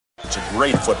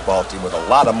great football team with a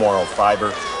lot of moral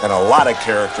fiber and a lot of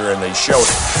character, and they showed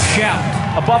it. Shout,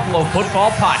 a Buffalo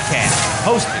football podcast,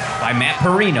 hosted by Matt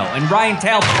Perino and Ryan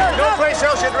Talbot. No place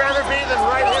else you'd rather be than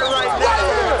right here, right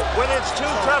now. When it's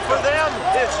too tough for them,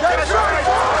 it's just right.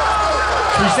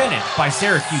 Presented by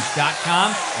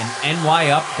Syracuse.com and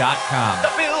NYUp.com.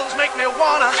 The Bills make me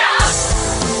wanna.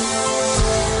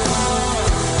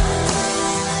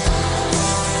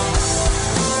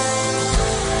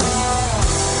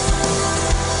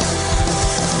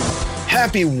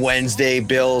 Happy Wednesday,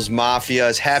 Bills Mafia,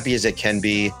 as happy as it can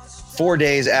be. 4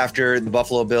 days after the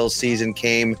Buffalo Bills season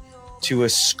came to a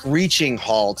screeching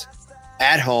halt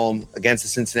at home against the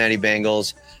Cincinnati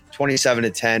Bengals,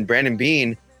 27-10. Brandon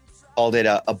Beane called it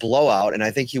a blowout, and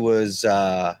I think he was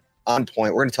on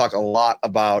point. We're going to talk a lot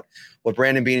about what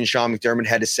Brandon Beane and Sean McDermott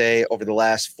had to say over the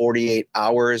last 48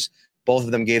 hours. Both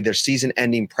of them gave their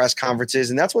season-ending press conferences,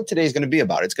 and that's what today's going to be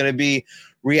about. It's going to be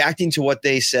reacting to what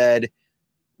they said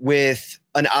with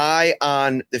an eye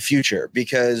on the future,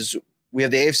 because we have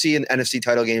the AFC and NFC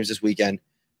title games this weekend,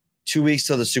 2 weeks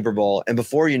till the Super Bowl. And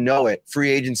before you know it,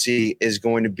 free agency is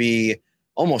going to be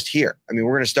almost here. I mean,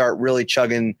 we're going to start really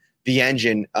chugging the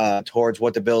engine towards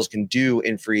what the Bills can do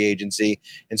in free agency.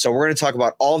 And so we're going to talk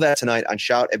about all that tonight on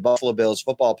Shout, a Buffalo Bills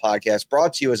football podcast,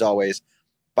 brought to you as always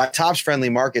by Tops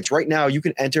Friendly Markets. Right now, you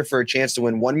can enter for a chance to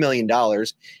win $1 million.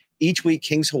 Each week,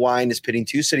 Kings Hawaiian is pitting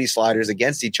two city sliders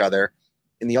against each other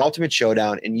in the ultimate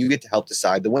showdown, and you get to help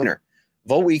decide the winner.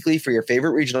 Vote weekly for your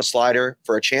favorite regional slider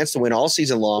for a chance to win all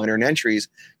season long and earn entries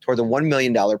toward the $1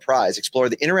 million prize. Explore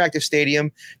the interactive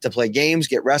stadium to play games,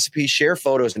 get recipes, share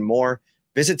photos, and more.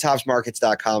 Visit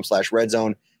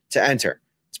topsmarkets.com/redzone to enter.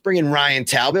 Let's bring in Ryan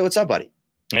Talbot. What's up, buddy?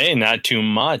 Hey, not too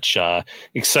much.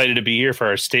 Excited to be here for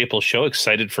our staple show.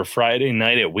 Excited for Friday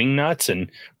night at Wingnuts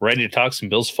and ready to talk some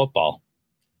Bills football.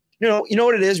 You know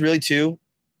what it is really too?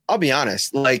 I'll be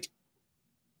honest. Like,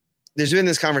 there's been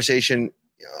this conversation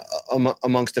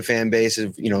amongst the fan base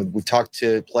of, we've talked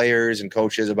to players and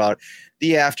coaches about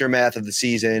the aftermath of the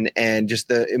season and just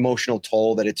the emotional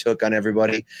toll that it took on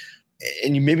everybody.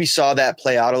 And you maybe saw that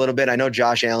play out a little bit. I know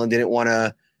Josh Allen didn't want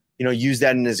to, use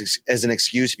that as an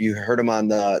excuse. If you heard him on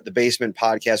the Basement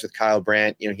podcast with Kyle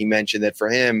Brandt, he mentioned that for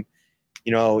him,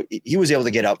 he was able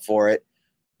to get up for it.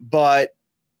 But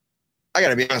I got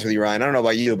to be honest with you, Ryan. I don't know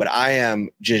about you, but I am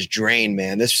just drained,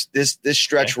 man. This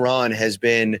stretch run has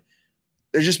been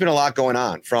 – there's just been a lot going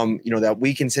on from, that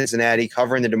week in Cincinnati,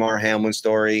 covering the Damar Hamlin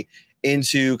story,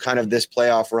 into kind of this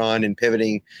playoff run and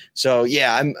pivoting. So,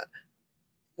 yeah,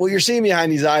 what you're seeing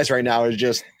behind these eyes right now is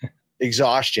just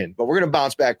exhaustion. But we're going to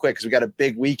bounce back quick because we got a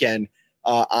big weekend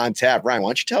on tap. Ryan, why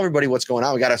don't you tell everybody what's going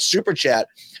on? We got a super chat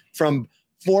from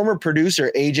former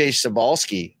producer AJ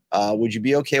Sabalski. Would you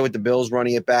be okay with the Bills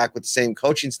running it back with the same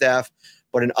coaching staff,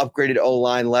 but an upgraded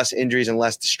O-line, less injuries and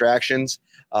less distractions?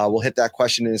 We'll hit that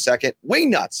question in a second.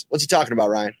 Wingnuts. What's he talking about,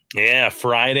 Ryan? Yeah,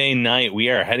 Friday night, we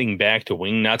are heading back to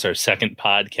Wingnuts, our second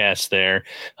podcast there.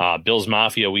 Bills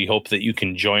Mafia, we hope that you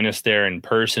can join us there in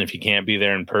person. If you can't be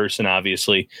there in person,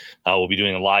 obviously, we'll be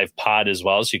doing a live pod as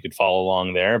well, so you could follow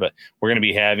along there. But we're going to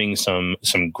be having some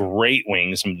great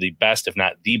wings, some of the best, if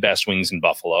not the best wings in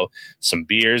Buffalo, some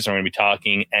beers. We're going to be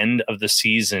talking end of the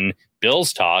season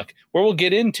Bills talk, where we'll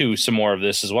get into some more of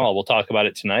this as well. We'll talk about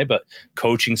it tonight, but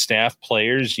coaching staff,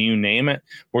 players, you name it.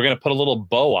 We're going to put a little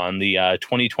bow on the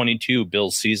 2022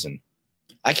 Bills season.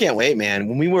 I can't wait, man.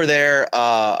 When we were there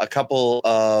a couple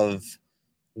of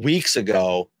weeks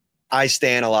ago, I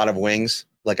stand a lot of wings.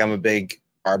 Like, I'm a big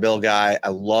barbell guy. I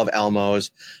love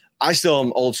Elmo's. I still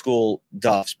am old school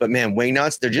Duffs, but man,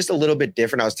 Wingnuts, they're just a little bit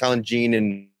different. I was telling Gene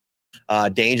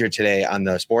and Danger today on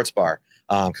the sports bar,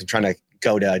 because I'm trying to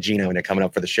go to Gino and they're coming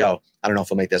up for the show. I don't know if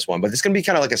they'll make this one, but it's going to be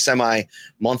kind of like a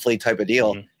semi-monthly type of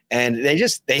deal. Mm-hmm. And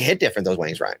they hit different, those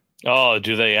wings, Ryan. Oh,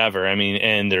 do they ever? I mean,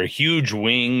 and they're huge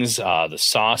wings. The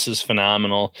sauce is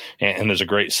phenomenal, and there's a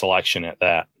great selection at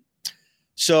that.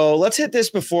 So let's hit this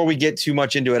before we get too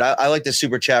much into it. I like the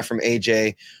super chat from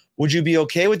AJ. Would you be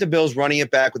okay with the Bills running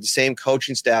it back with the same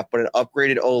coaching staff, but an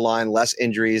upgraded O-line, less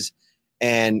injuries,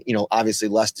 and, obviously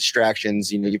less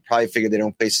distractions? You probably figure they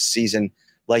don't face a season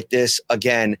like this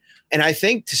again. And I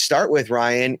think to start with,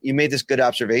 Ryan, you made this good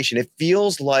observation. It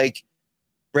feels like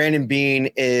Brandon Beane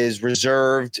is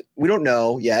reserved. We don't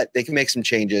know yet. They can make some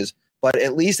changes, but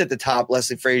at least at the top,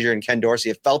 Leslie Frazier and Ken Dorsey,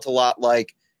 it felt a lot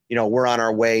like, we're on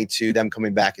our way to them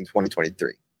coming back in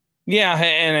 2023. Yeah,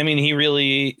 and I mean, he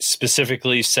really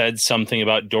specifically said something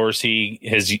about Dorsey,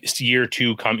 his year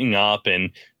two coming up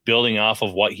and building off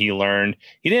of what he learned.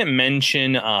 He didn't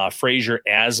mention Frazier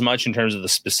as much in terms of the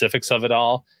specifics of it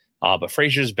all, but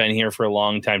Frazier's been here for a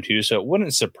long time too, so it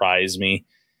wouldn't surprise me.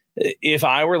 If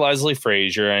I were Leslie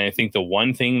Frazier, and I think the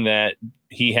one thing that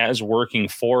he has working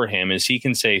for him is he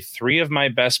can say 3 of my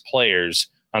best players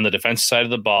on the defensive side of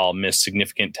the ball missed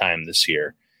significant time this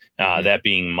year. That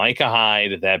being Micah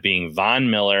Hyde, that being Von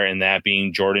Miller, and that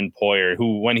being Jordan Poyer,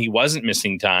 who, when he wasn't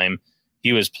missing time,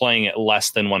 he was playing at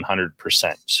less than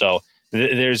 100%. So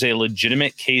there's a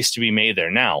legitimate case to be made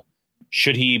there. Now,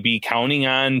 should he be counting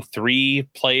on 3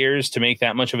 players to make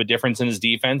that much of a difference in his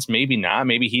defense? Maybe not.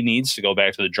 Maybe he needs to go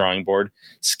back to the drawing board,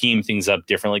 scheme things up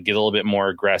differently, get a little bit more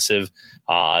aggressive.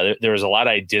 There was a lot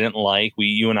I didn't like.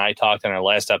 You and I talked on our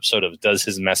last episode of, does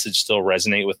his message still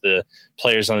resonate with the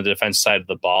players on the defense side of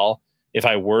the ball? If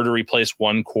I were to replace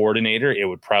one coordinator, it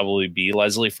would probably be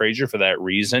Leslie Frazier for that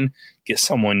reason. Get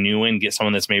someone new in, get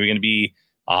someone that's maybe going to be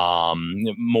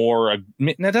more, I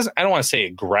don't want to say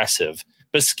aggressive,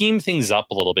 but scheme things up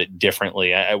a little bit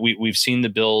differently. We've seen the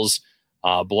Bills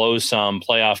blow some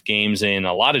playoff games in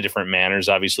a lot of different manners.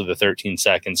 Obviously, the 13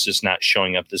 seconds just not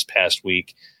showing up this past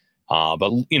week.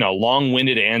 But,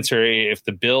 long-winded answer, if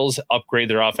the Bills upgrade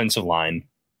their offensive line,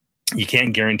 you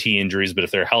can't guarantee injuries, but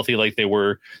if they're healthy like they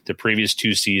were the previous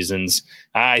 2 seasons,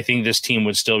 I think this team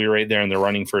would still be right there in the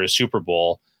running for a Super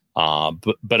Bowl.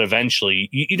 But eventually,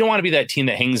 you don't want to be that team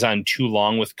that hangs on too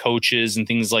long with coaches and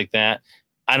things like that.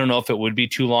 I don't know if it would be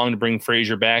too long to bring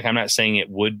Frazier back. I'm not saying it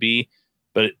would be,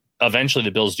 but eventually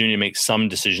the Bills do need to make some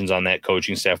decisions on that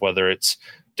coaching staff, whether it's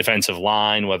defensive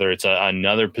line, whether it's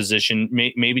another position,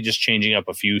 maybe just changing up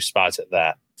a few spots at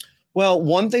that. Well,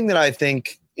 one thing that I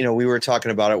think, we were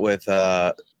talking about it with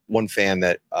one fan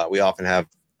that we often have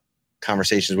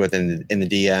conversations with in the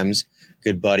DMs,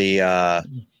 good buddy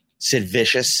Sid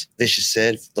Vicious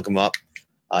Sid, look him up.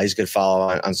 He's a good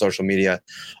follow on social media,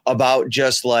 about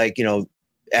just like,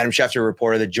 Adam Schefter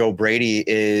reported that Joe Brady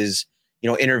is,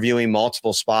 interviewing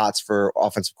multiple spots for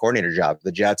offensive coordinator job,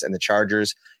 the Jets and the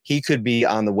Chargers. He could be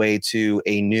on the way to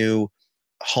a new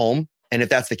home. And if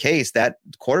that's the case, that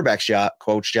quarterback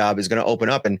coach job is going to open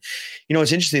up. And,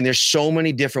 it's interesting. There's so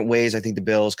many different ways I think the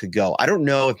Bills could go. I don't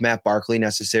know if Matt Barkley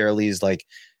necessarily is like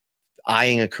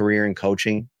eyeing a career in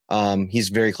coaching. He's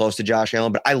very close to Josh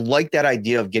Allen, but I like that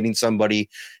idea of getting somebody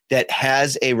that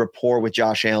has a rapport with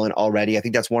Josh Allen already. I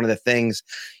think that's one of the things.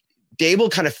 Dable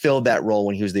kind of filled that role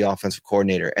when he was the offensive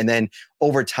coordinator. And then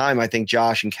over time, I think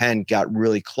Josh and Ken got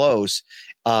really close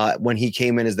when he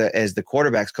came in as the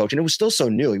quarterback's coach. And it was still so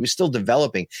new. He was still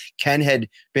developing. Ken had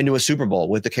been to a Super Bowl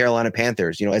with the Carolina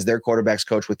Panthers, as their quarterback's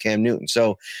coach with Cam Newton.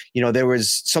 So, there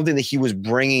was something that he was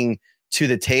bringing to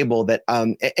the table that,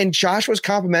 and Josh was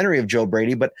complimentary of Joe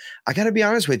Brady, but I got to be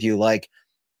honest with you, like,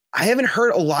 I haven't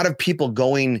heard a lot of people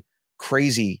going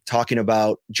crazy talking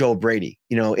about Joe Brady.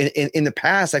 In the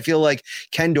past, I feel like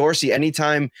Ken Dorsey,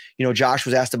 anytime, Josh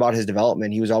was asked about his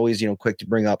development, he was always, quick to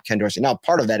bring up Ken Dorsey. Now,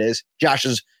 part of that is Josh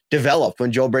is developed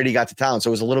when Joe Brady got to town. So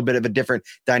it was a little bit of a different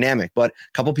dynamic, but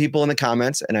a couple people in the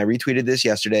comments, and I retweeted this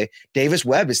yesterday, Davis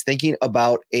Webb is thinking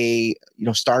about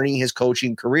starting his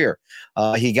coaching career.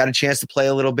 He got a chance to play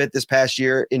a little bit this past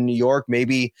year in New York,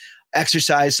 maybe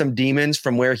exercise some demons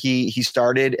from where he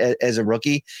started as a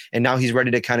rookie. And now he's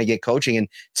ready to kind of get coaching. And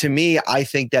to me, I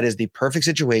think that is the perfect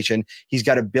situation. He's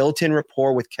got a built-in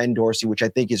rapport with Ken Dorsey, which I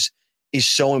think is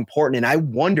so important. And I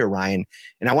wonder, Ryan,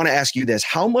 and I want to ask you this,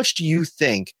 how much do you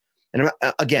think, and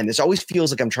again, this always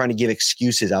feels like I'm trying to give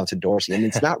excuses out to Dorsey, and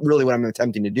it's not really what I'm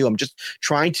attempting to do. I'm just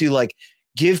trying to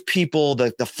give people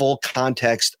the full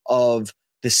context of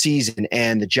the season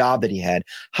and the job that he had.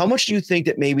 How much do you think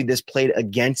that maybe this played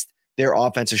against their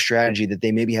offensive strategy, that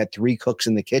they maybe had 3 cooks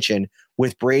in the kitchen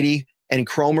with Brady and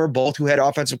Cromer, both who had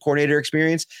offensive coordinator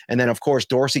experience, and then of course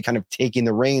Dorsey kind of taking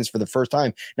the reins for the first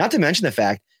time? Not to mention the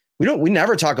fact we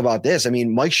never talk about this. I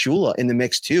mean, Mike Shula in the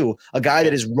mix too, a guy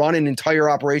that has run an entire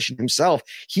operation himself.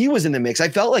 He was in the mix. I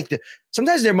felt like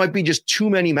sometimes there might be just too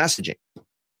many messaging.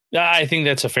 I think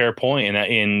that's a fair point.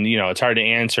 And it's hard to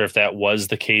answer if that was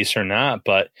the case or not,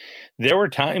 but there were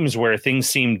times where things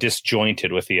seemed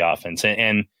disjointed with the offense.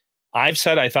 And I've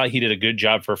said I thought he did a good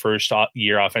job for first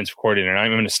year offensive coordinator, and I'm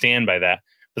going to stand by that.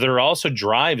 But there are also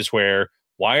drives where,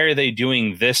 why are they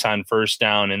doing this on first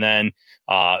down? And then,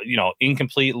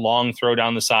 incomplete long throw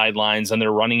down the sidelines, and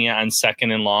they're running it on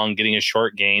second and long, getting a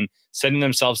short gain, setting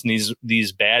themselves in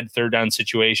these bad third down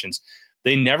situations.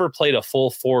 They never played a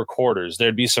full 4 quarters.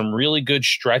 There'd be some really good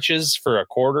stretches for a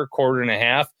quarter and a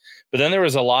half. But then there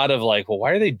was a lot of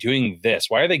why are they doing this?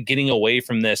 Why are they getting away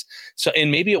from this? So,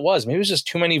 and maybe it was just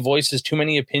too many voices, too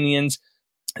many opinions.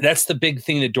 That's the big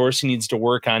thing that Dorsey needs to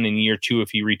work on in year 2 if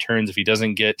he returns, if he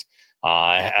doesn't get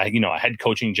a head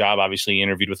coaching job. Obviously, he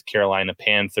interviewed with the Carolina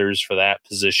Panthers for that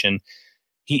position.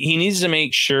 he needs to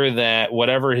make sure that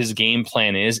whatever his game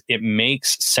plan is, it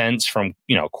makes sense from,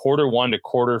 quarter 1 to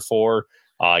quarter 4.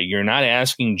 You're not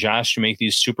asking Josh to make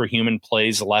these superhuman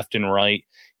plays left and right.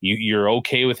 You're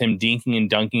okay with him dinking and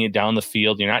dunking it down the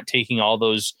field. You're not taking all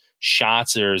those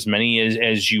shots or as many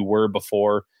as you were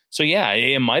before. So, yeah,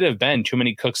 it might have been too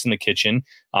many cooks in the kitchen.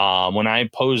 When I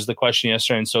posed the question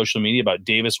yesterday on social media about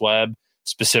Davis Webb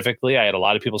specifically, I had a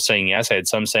lot of people saying yes. I had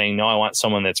some saying, no, I want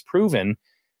someone that's proven.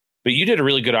 But you did a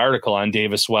really good article on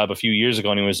Davis Webb a few years ago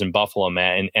when he was in Buffalo,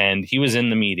 Matt, and he was in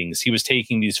the meetings. He was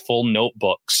taking these full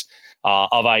notebooks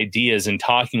of ideas and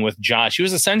talking with Josh. He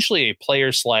was essentially a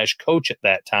player/coach at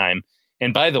that time.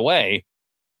 And by the way,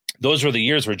 those were the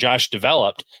years where Josh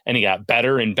developed and he got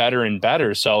better and better and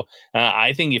better. So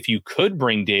I think if you could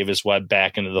bring Davis Webb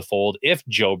back into the fold, if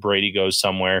Joe Brady goes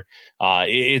somewhere,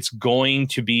 it's going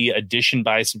to be addition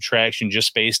by subtraction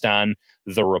just based on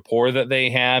the rapport that they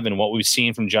have and what we've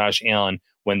seen from Josh Allen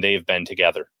when they've been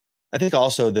together. I think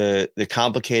also the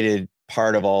complicated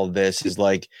part of all of this is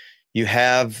like you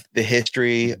have the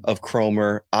history of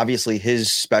Cromer. Obviously, his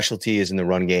specialty is in the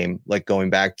run game, like going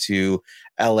back to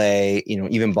LA,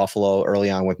 even Buffalo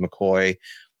early on with McCoy.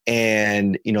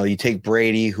 And, you take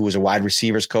Brady, who was a wide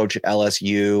receivers coach at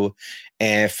LSU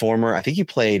and I think he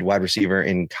played wide receiver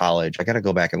in college. I got to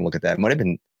go back and look at that. It might have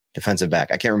been defensive back.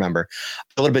 I can't remember.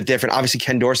 A little bit different. Obviously,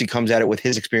 Ken Dorsey comes at it with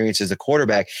his experience as a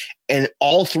quarterback, and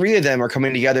all three of them are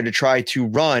coming together to try to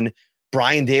run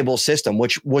Brian Daboll's system,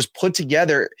 which was put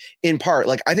together in part.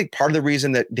 Like, I think part of the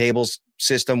reason that Daboll's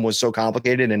system was so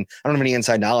complicated, and I don't have any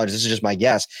inside knowledge, this is just my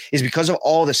guess, is because of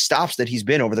all the stops that he's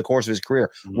been over the course of his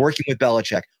career, working with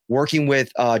Belichick, working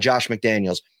with Josh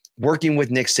McDaniels, working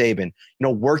with Nick Saban,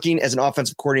 working as an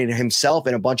offensive coordinator himself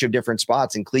in a bunch of different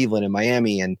spots in Cleveland and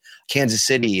Miami and Kansas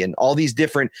City, and all these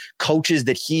different coaches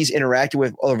that he's interacted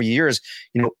with over years,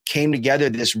 came together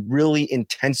this really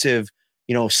intensive,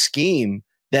 scheme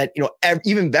that,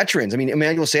 even veterans,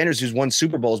 Emmanuel Sanders, who's won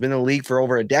Super Bowls, been in the league for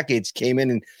over a decade, came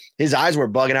in and his eyes were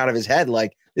bugging out of his head.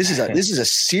 Like, this is a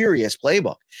serious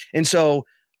playbook. And so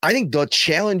I think the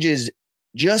challenge is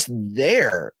just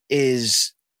there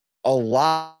is a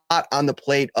lot on the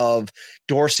plate of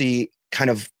Dorsey kind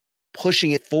of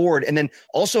pushing it forward. And then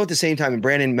also at the same time, and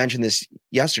Brandon mentioned this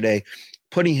yesterday,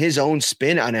 putting his own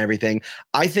spin on everything.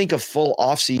 I think a full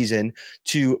offseason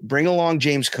to bring along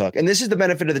James Cook. And this is the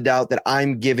benefit of the doubt that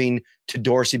I'm giving to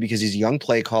Dorsey because he's a young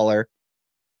play caller.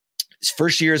 His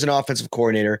first year as an offensive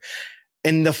coordinator.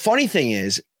 And the funny thing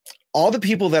is, all the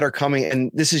people that are coming,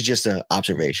 and this is just an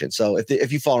observation. So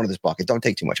if you fall into this bucket, don't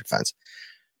take too much offense.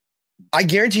 I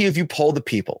guarantee you, if you poll the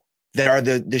people that are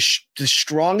the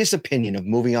strongest opinion of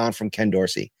moving on from Ken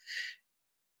Dorsey,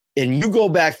 and you go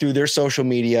back through their social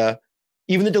media,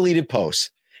 even the deleted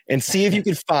posts, and see if you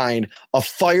can find a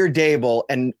fire Daboll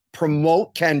and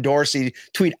promote Ken Dorsey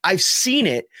tweet. I've seen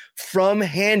it from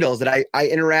handles that I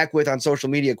interact with on social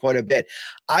media quite a bit.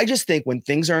 I just think when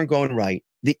things aren't going right,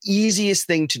 the easiest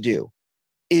thing to do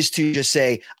is to just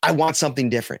say, I want something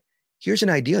different. Here's an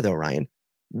idea though, Ryan.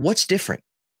 What's different?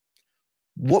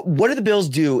 What do the Bills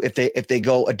do if they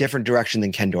go a different direction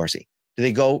than Ken Dorsey? Do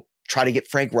they go try to get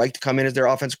Frank Reich to come in as their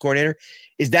offensive coordinator?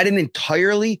 Is that an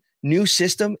entirely new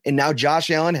system? And now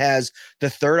Josh Allen has the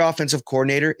third offensive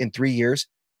coordinator in 3 years.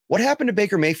 What happened to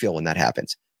Baker Mayfield when that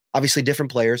happens? Obviously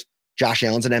different players. Josh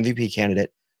Allen's an MVP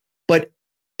candidate. But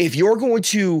if you're going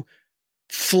to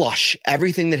flush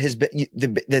everything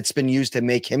that's been used to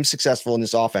make him successful in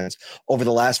this offense over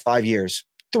the last 5 years,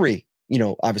 3,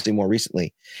 obviously more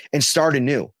recently, and start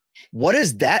anew, what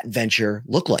does that venture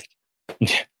look like?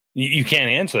 You can't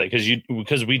answer that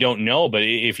because we don't know. But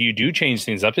if you do change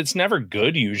things up, it's never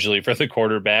good usually for the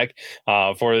quarterback,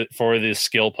 for the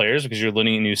skill players, because you're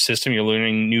learning a new system, you're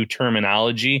learning new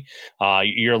terminology,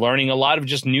 you're learning a lot of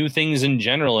just new things in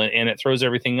general, and it throws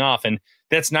everything off. And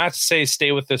that's not to say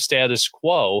stay with the status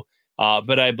quo,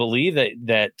 but I believe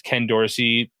that Ken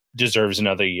Dorsey deserves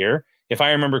another year. If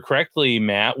I remember correctly,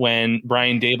 Matt, when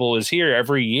Brian Daboll was here,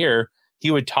 every year he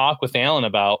would talk with Allen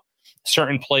about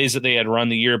certain plays that they had run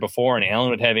the year before, and Allen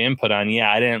would have input on,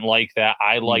 I didn't like that,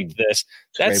 I liked this.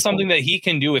 That's something that he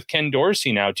can do with Ken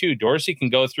Dorsey now too. Dorsey can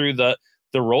go through the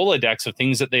Rolodex of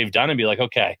things that they've done and be like,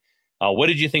 okay, what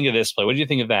did you think of this play? What did you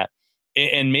think of that?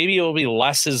 And maybe it will be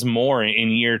less is more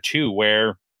in year 2,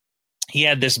 where he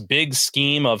had this big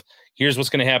scheme of here's what's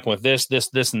going to happen with this,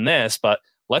 and this, but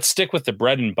let's stick with the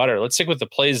bread and butter. Let's stick with the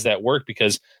plays that work,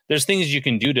 because there's things you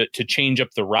can do to change up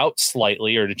the route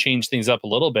slightly or to change things up a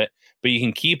little bit, but you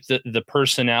can keep the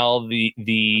personnel,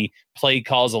 the play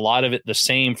calls, a lot of it the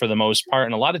same for the most part.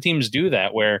 And a lot of teams do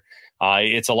that, where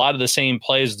It's a lot of the same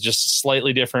plays, just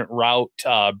slightly different route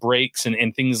breaks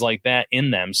and things like that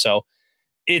in them. So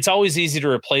it's always easy to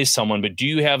replace someone, but do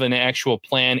you have an actual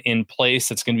plan in place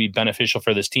that's going to be beneficial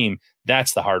for this team?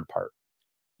 That's the hard part.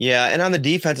 Yeah, and on the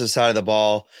defensive side of the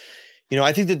ball,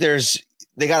 I think that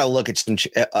they got to look at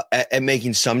at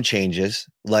making some changes.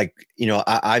 Like,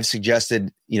 I've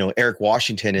suggested, Eric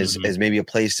Washington is maybe a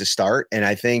place to start. And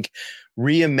I think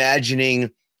reimagining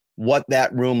what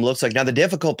that room looks like. Now, the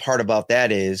difficult part about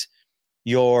that is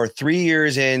you're 3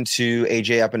 years into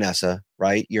AJ Epinesa,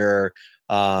 right? You're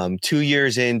 2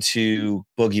 years into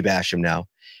Boogie Basham now.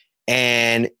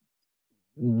 And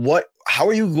how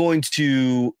are you going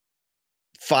to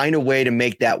find a way to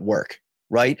make that work?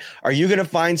 Right? Are you going to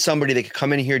find somebody that could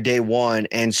come in here day one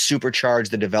and supercharge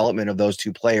the development of those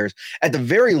two players? At the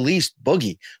very least,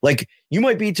 Boogie. Like, you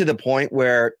might be to the point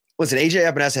where, listen,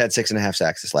 AJ Epinesa had 6.5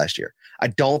 sacks this last year. I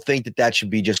don't think that should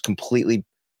be just completely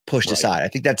pushed aside. I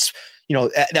think that's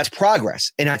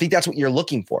progress. And I think that's what you're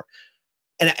looking for.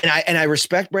 And I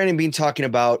respect Brandon Beane talking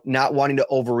about not wanting to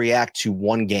overreact to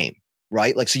one game.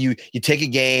 Right? Like, so you take a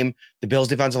game, the Bills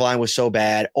defensive line was so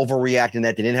bad, overreacting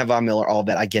that they didn't have Von Miller, all of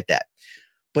that. I get that.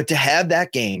 But to have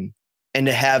that game and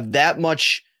to have that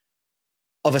much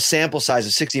of a sample size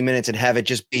of 60 minutes and have it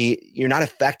just be, you're not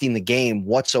affecting the game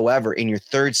whatsoever in your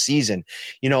third season,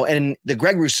 and the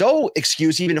Greg Rousseau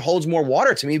excuse even holds more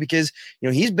water to me because,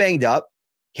 he's banged up.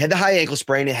 He had the high ankle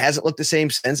sprain. It hasn't looked the same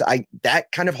since. That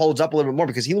kind of holds up a little bit more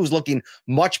because he was looking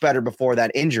much better before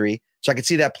that injury. So I could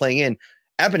see that playing in.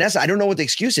 Epinesa, I don't know what the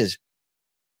excuse is,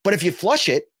 but if you flush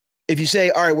it, if you say,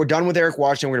 all right, we're done with Eric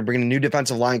Washington, we're going to bring in a new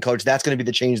defensive line coach, that's going to be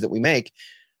the change that we make.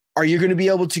 Are you going to be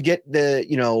able to get the,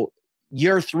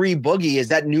 year 3 Boogie? Is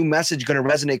that new message going to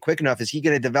resonate quick enough? Is he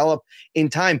going to develop in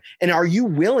time? And are you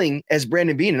willing, as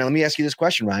Brandon Beane, and let me ask you this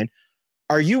question, Ryan,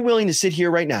 are you willing to sit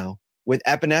here right now with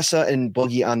Epinesa and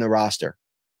Boogie on the roster?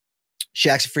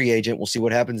 Shaq's a free agent. We'll see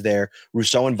what happens there.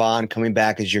 Rousseau and Vaughn coming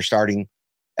back as your starting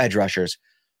edge rushers.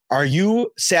 Are you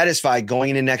satisfied going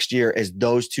into next year as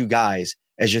those two guys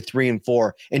as your 3 and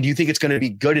 4? And do you think it's going to be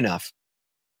good enough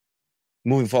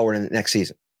moving forward in the next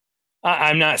season?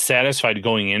 I'm not satisfied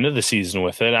going into the season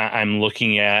with it. I'm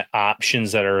looking at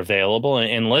options that are available.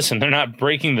 And listen, they're not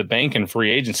breaking the bank in free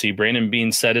agency. Brandon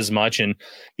Beane said as much. And,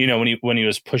 when he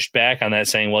was pushed back on that,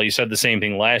 saying, well, you said the same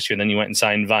thing last year, then you went and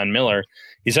signed Von Miller.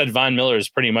 He said Von Miller is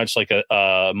pretty much like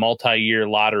a multi-year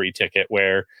lottery ticket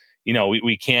where,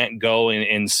 we can't go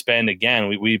and spend again.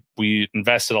 We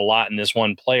invested a lot in this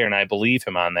one player, and I believe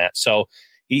him on that. So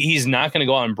he's not going to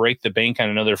go out and break the bank on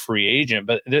another free agent,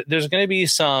 but there's going to be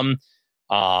some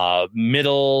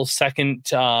middle, second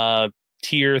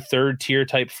tier, third tier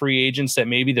type free agents that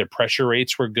maybe their pressure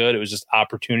rates were good. It was just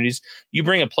opportunities. You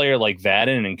bring a player like that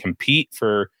in and compete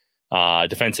for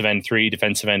defensive end 3,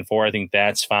 defensive end 4. I think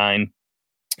that's fine.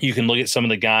 You can look at some of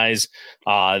the guys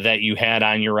that you had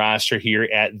on your roster here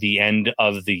at the end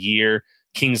of the year.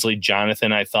 Kingsley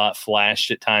Jonathan, I thought,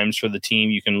 flashed at times for the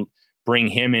team. You can bring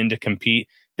him in to compete.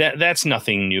 That's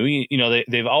nothing new.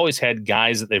 They've always had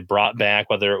guys that they've brought back,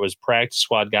 whether it was practice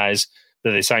squad guys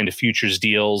that they signed to futures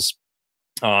deals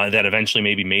that eventually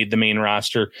maybe made the main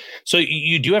roster. So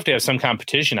you do have to have some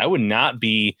competition. I would not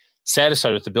be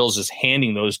satisfied with the Bills just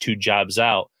handing those two jobs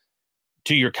out.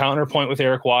 To your counterpoint with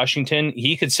Eric Washington,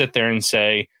 he could sit there and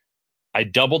say, I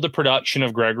doubled the production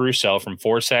of Greg Rousseau from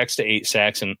 4 sacks to 8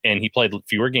 sacks, and he played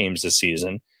fewer games this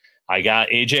season. I got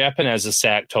AJ Epenesa's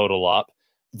sack total up.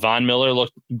 Von Miller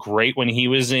looked great when he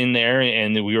was in there,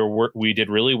 and we did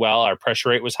really well. Our pressure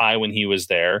rate was high when he was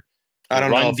there. I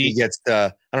don't know if he gets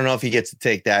to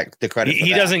take the credit.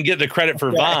 He doesn't get the credit for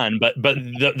Von, but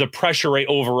the pressure rate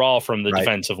overall from the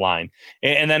defensive line.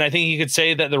 And then I think you could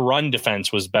say that the run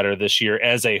defense was better this year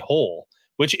as a whole,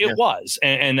 which it was.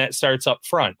 And that starts up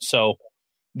front. So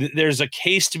there's a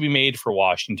case to be made for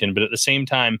Washington. But at the same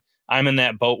time, I'm in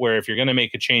that boat where if you're going to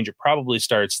make a change, it probably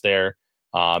starts there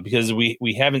because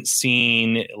we haven't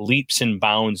seen leaps and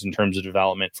bounds in terms of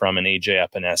development from an AJ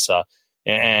Epinesa.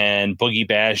 And Boogie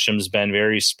Basham's been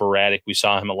very sporadic. We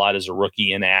saw him a lot as a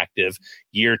rookie, inactive.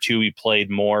 Year 2, he played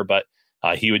more, but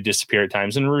he would disappear at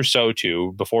times. And Rousseau,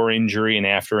 too. Before injury and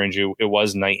after injury, it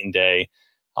was night and day.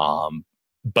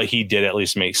 But he did at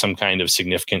least make some kind of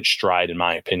significant stride, in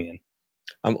my opinion.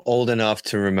 I'm old enough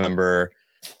to remember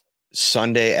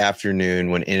Sunday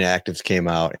afternoon when inactives came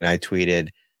out, and I tweeted,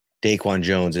 Daquan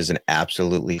Jones is an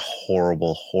absolutely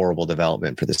horrible, horrible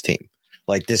development for this team.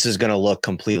 Like, this is going to look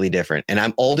completely different. And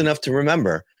I'm old enough to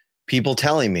remember people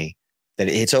telling me that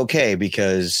it's okay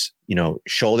because,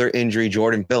 shoulder injury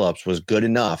Jordan Phillips was good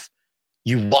enough.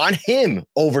 You want him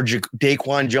over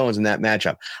Daquan Jones in that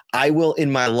matchup. I will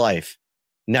in my life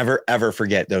Never, ever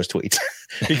forget those tweets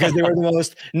because they were the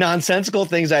most nonsensical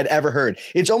things I'd ever heard.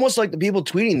 It's almost like the people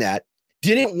tweeting that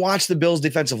didn't watch the Bills'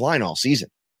 defensive line all season.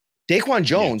 Daquan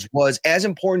Jones was as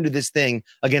important to this thing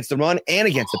against the run and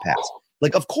against the pass.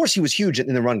 Like, of course, he was huge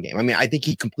in the run game. I mean, I think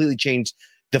he completely changed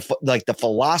the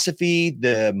philosophy,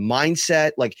 the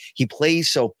mindset. Like, he plays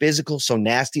so physical, so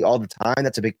nasty all the time.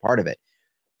 That's a big part of it.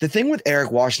 The thing with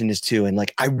Eric Washington is too, and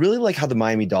like, I really like how the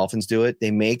Miami Dolphins do it. They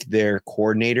make their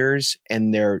coordinators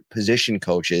and their position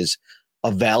coaches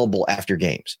available after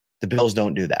games. The Bills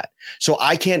don't do that. So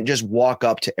I can't just walk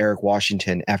up to Eric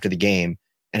Washington after the game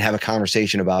and have a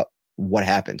conversation about what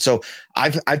happened. So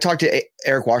I've talked to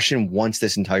Eric Washington once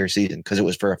this entire season because it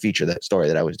was for a feature, that story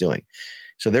that I was doing.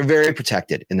 So they're very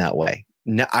protected in that way.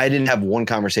 No, I didn't have one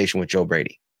conversation with Joe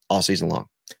Brady all season long.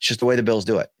 It's just the way the Bills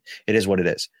do it. It is what it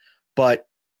is. But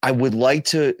I would like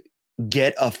to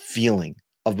get a feeling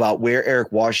about where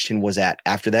Eric Washington was at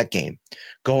after that game,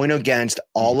 going against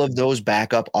all of those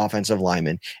backup offensive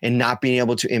linemen and not being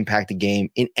able to impact the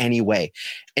game in any way.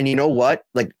 And you know what?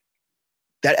 Like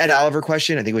that Ed Oliver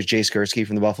question, I think it was Jay Skursky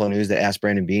from the Buffalo News that asked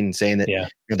Brandon Beane, saying that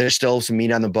there's still some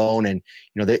meat on the bone, and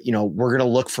we're going to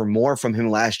look for more from him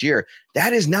last year.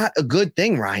 That is not a good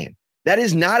thing, Ryan. That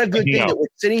is not a good thing that we're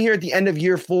sitting here at the end of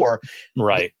year 4.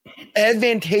 Right.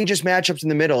 Advantageous matchups in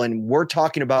the middle. And we're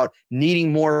talking about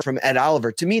needing more from Ed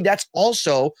Oliver. To me, that's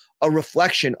also a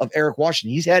reflection of Eric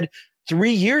Washington. He's had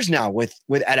 3 years now with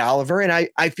Ed Oliver. And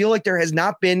I feel like there has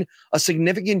not been a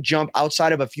significant jump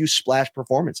outside of a few splash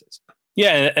performances.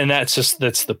 Yeah, and that's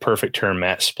the perfect term,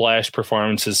 Matt. Splash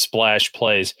performances, splash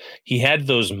plays. He had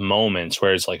those moments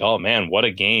where it's like, oh man, what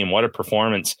a game, what a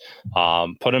performance.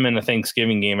 Put him in a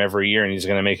Thanksgiving game every year and he's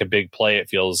going to make a big play, it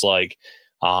feels like.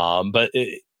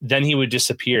 Then he would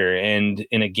disappear. And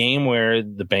in a game where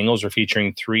the Bengals were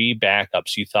featuring 3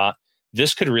 backups, you thought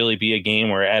this could really be a game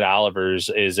where Ed Oliver's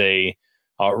is a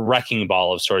wrecking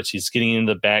ball of sorts. He's getting in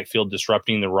the backfield,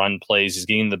 disrupting the run plays. He's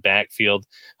getting in the backfield,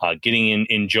 getting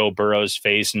in Joe Burrow's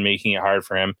face and making it hard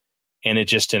for him. And it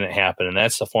just didn't happen. And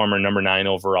that's the former number 9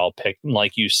 overall pick. And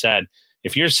like you said,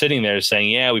 if you're sitting there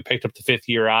saying, yeah, we picked up the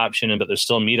 5th-year option, but there's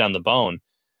still meat on the bone,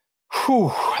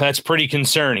 that's pretty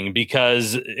concerning,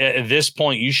 because at this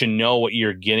point you should know what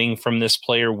you're getting from this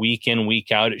player week in,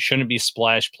 week out. It shouldn't be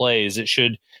splash plays.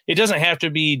 It doesn't have to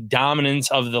be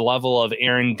dominance of the level of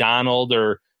Aaron Donald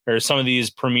or some of these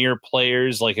premier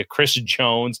players like a Chris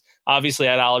Jones. Obviously,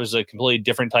 Ed Oliver is a completely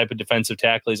different type of defensive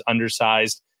tackle. He's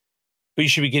undersized, but you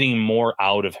should be getting more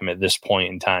out of him at this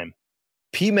point in time.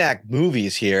 PMAC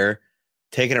Movies here,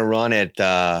 taking a run at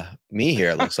me here.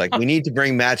 It looks like we need to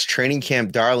bring Matt's training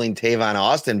camp darling Tavon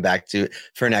Austin back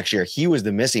for next year. He was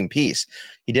the missing piece.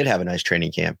 He did have a nice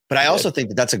training camp, but I also think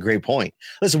that that's a great point.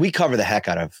 Listen, we cover the heck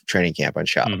out of training camp on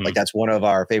Shop. Like, that's one of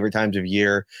our favorite times of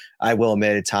year. I will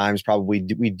admit at times probably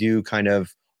we do kind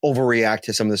of overreact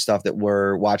to some of the stuff that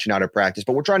we're watching out of practice,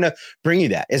 but we're trying to bring you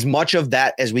that. As much of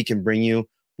that as we can bring you,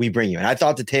 we bring you. And I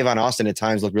thought that Tavon Austin at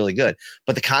times looked really good,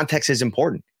 but the context is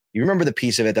important. You remember the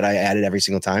piece of it that I added every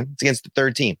single time? It's against the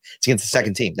third team. It's against the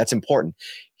second team. That's important.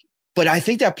 But I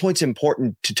think that point's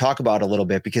important to talk about a little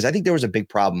bit, because I think there was a big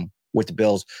problem with the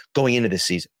Bills going into this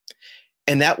season.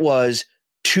 And that was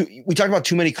we talked about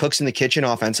too many cooks in the kitchen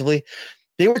offensively.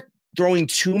 They were throwing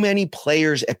too many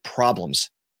players at problems,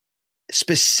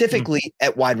 specifically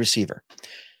at wide receiver.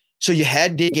 So you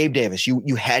had Gabe Davis.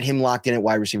 You had him locked in at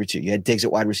wide receiver 2. You had Diggs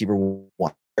at wide receiver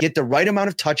 1. Get the right amount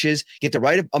of touches, get the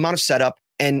right amount of setup,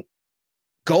 and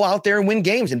go out there and win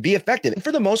games and be effective. And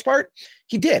for the most part,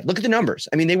 he did. Look at the numbers.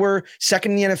 I mean, they were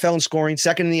second in the NFL in scoring,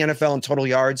 second in the NFL in total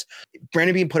yards.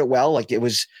 Brandon Beane put it well. Like, it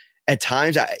was at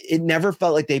times, it never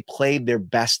felt like they played their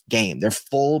best game, their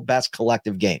full best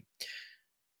collective game.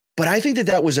 But I think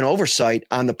that was an oversight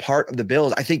on the part of the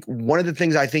Bills. I think one of the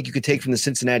things I think you could take from the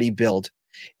Cincinnati build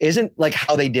isn't like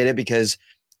how they did it, because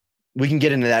we can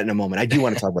get into that in a moment. I do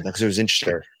want to talk about that because it was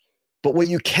interesting. But what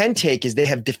you can take is they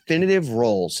have definitive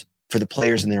roles for the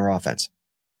players in their offense,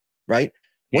 right?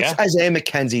 What's Isaiah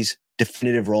McKenzie's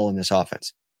definitive role in this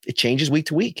offense? It changes week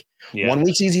to week. Yeah. 1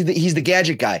 week he's the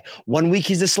gadget guy. 1 week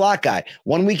he's the slot guy.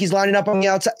 1 week he's lining up on the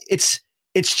outside.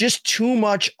 It's just too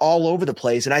much all over the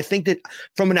place. And I think that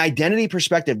from an identity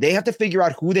perspective, they have to figure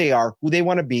out who they are, who they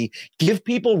want to be, give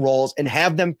people roles, and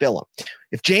have them fill them.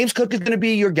 If James Cook is going to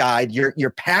be your guide, your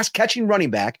pass catching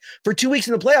running back for 2 weeks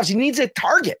in the playoffs, he needs a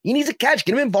target. He needs a catch.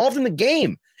 Get him involved in the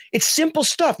game. It's simple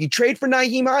stuff. You trade for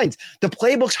Nyheim Hines. The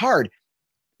playbook's hard.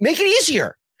 Make it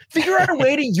easier. Figure out a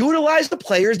way to utilize the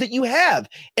players that you have.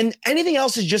 And anything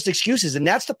else is just excuses. And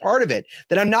that's the part of it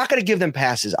that I'm not going to give them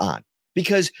passes on.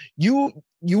 Because you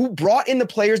brought in the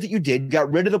players that you did,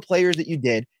 got rid of the players that you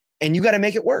did, and you got to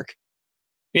make it work.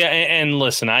 Yeah, and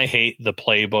listen, I hate the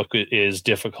playbook is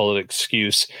difficult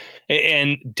excuse,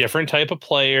 and different type of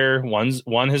player.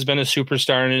 One has been a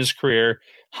superstar in his career.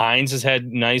 Hines has had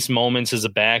nice moments as a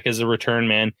back, as a return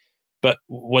man, but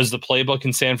was the playbook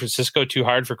in San Francisco too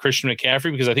hard for Christian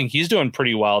McCaffrey? Because I think he's doing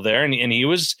pretty well there, and he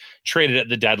was traded at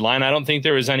the deadline. I don't think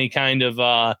there was any kind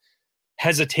of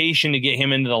hesitation to get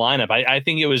him into the lineup. I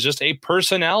think it was just a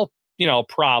personnel,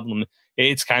 problem.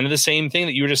 It's kind of the same thing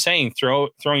that you were just saying,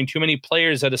 throwing too many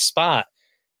players at a spot.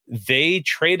 They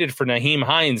traded for Nyheim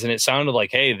Hines, and it sounded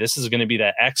like, hey, this is going to be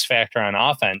that X factor on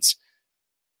offense.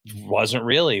 Wasn't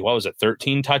really. What was it,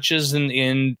 13 touches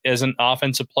in as an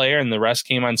offensive player, and the rest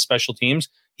came on special teams.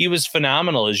 He was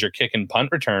phenomenal as your kick and punt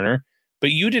returner,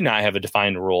 but you did not have a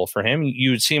defined role for him.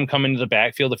 You would see him come into the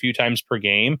backfield a few times per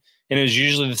game, and it was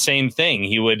usually the same thing.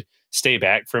 He would stay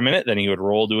back for a minute, then he would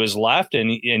roll to his left,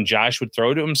 and Josh would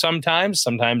throw to him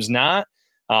sometimes not.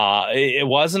 It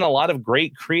wasn't a lot of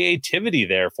great creativity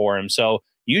there for him. So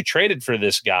you traded for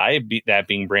this guy, that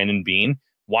being Brandon Beane.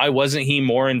 Why wasn't he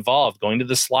more involved? Going to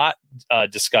the slot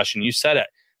discussion, you said it.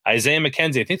 Isaiah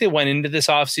McKenzie, I think they went into this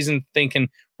offseason thinking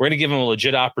we're going to give him a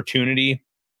legit opportunity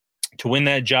to win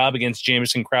that job against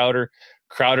Jamison Crowder.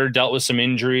 Crowder dealt with some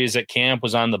injuries at camp,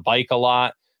 was on the bike a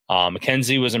lot.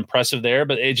 McKenzie was impressive there,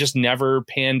 but it just never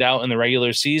panned out in the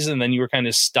regular season. Then you were kind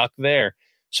of stuck there.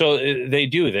 So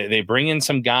they bring in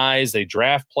some guys, they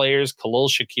draft players. Khalil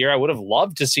Shakir, I would have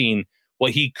loved to seen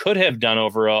what he could have done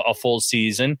over a full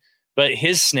season, but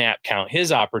his snap count,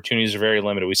 his opportunities are very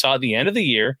limited. We saw at the end of the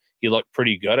year, he looked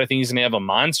pretty good. I think he's going to have a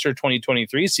monster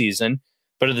 2023 season.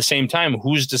 But at the same time,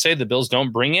 who's to say the Bills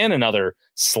don't bring in another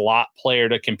slot player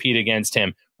to compete against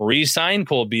him? Re-sign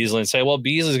Cole Beasley and say, well,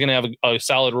 Beasley's going to have a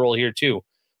solid role here too.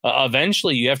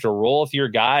 Eventually, you have to roll with your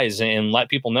guys and let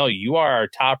people know you are our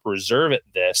top reserve at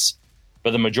this. But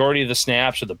the majority of the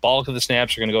snaps or the bulk of the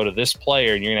snaps are going to go to this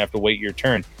player, and you're going to have to wait your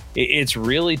turn. It's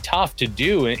really tough to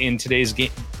do in today's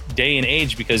day and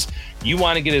age because you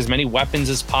want to get as many weapons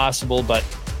as possible, but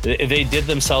they did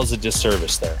themselves a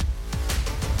disservice there.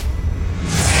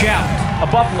 Shout,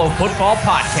 a Buffalo football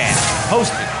podcast,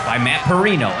 hosted by Matt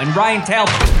Perino and Ryan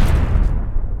Talbot.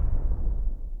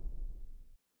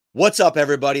 What's up,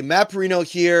 everybody? Matt Perino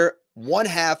here, one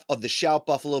half of the Shout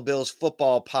Buffalo Bills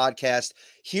football podcast,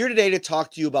 here today to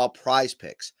talk to you about Prize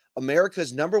Picks,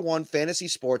 America's #1 fantasy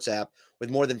sports app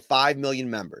with more than 5 million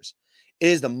members. It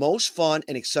is the most fun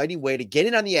and exciting way to get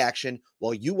in on the action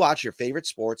while you watch your favorite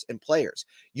sports and players.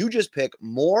 You just pick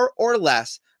more or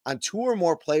less on 2 or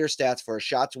more player stats for a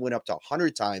shot to win up to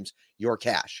 100 times your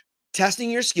cash.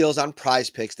 Testing your skills on Prize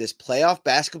Picks this playoff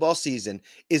basketball season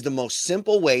is the most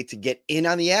simple way to get in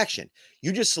on the action.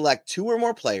 You just select 2 or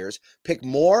more players, pick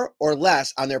more or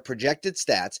less on their projected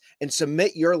stats, and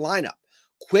submit your lineup.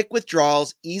 Quick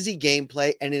withdrawals, easy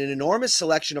gameplay, and an enormous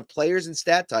selection of players and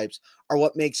stat types are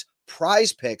what makes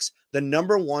Prize Picks the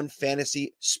 #1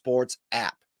 fantasy sports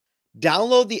app.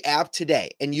 Download the app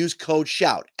today and use code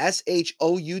SHOUT,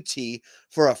 SHOUT,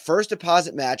 for a first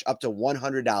deposit match up to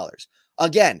 $100.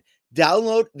 Again,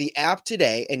 download the app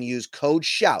today and use code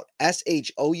SHOUT,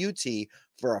 SHOUT,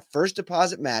 for a first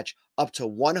deposit match up to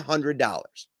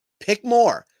 $100. Pick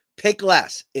more, pick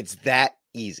less. It's that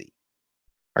easy.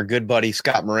 Our good buddy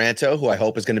Scott Moranto, who I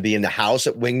hope is going to be in the house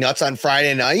at Wing Nuts on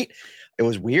Friday night. It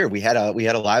was weird. We had a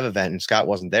live event and Scott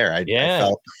wasn't there. I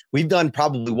felt we've done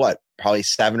probably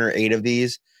 7 or 8 of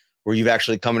these where you've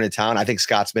actually come into town. I think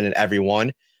Scott's been in every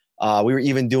one. We were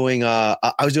even doing I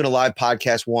was doing a live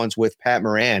podcast once with Pat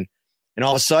Moran, and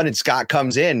all of a sudden Scott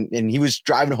comes in and he was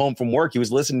driving home from work. He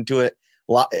was listening to it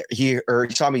a lot. He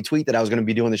saw me tweet that I was going to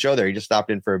be doing the show there. He just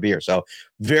stopped in for a beer. So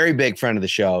very big friend of the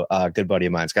show. Good buddy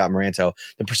of mine, Scott Moranto.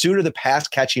 The pursuit of the pass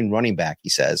catching running back, he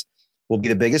says, will be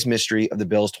the biggest mystery of the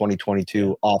Bills'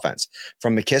 2022 offense.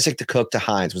 From McKissick to Cook to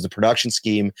Hines, was the production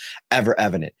scheme ever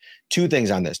evident? 2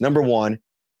 things on this. Number 1,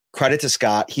 credit to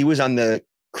Scott. He was on the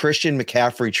Christian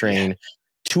McCaffrey train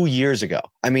 2 years ago.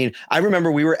 I mean, I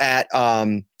remember we were at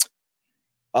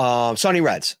Sunny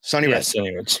Reds.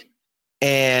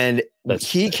 And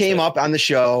he came up on the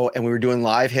show and we were doing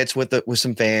live hits with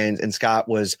some fans, and Scott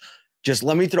was just,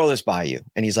 let me throw this by you.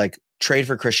 And he's like, trade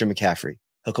for Christian McCaffrey.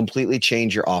 He'll completely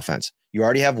change your offense. You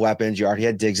already have weapons. You already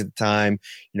had Diggs at the time.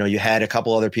 You had a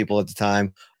couple other people at the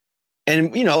time.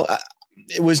 And,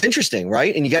 it was interesting,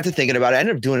 right? And you got to thinking about it. I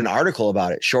ended up doing an article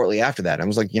about it shortly after that. I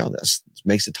was like, this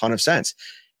makes a ton of sense.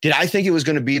 Did I think it was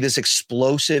going to be this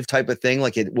explosive type of thing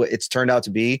like it's turned out to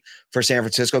be for San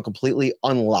Francisco, completely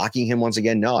unlocking him once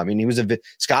again? No. I mean,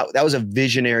 Scott, that was a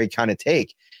visionary kind of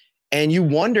take. And you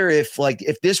wonder if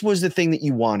this was the thing that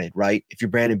you wanted, right? If you're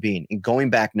Brandon Beane and going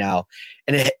back now,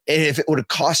 and if it would have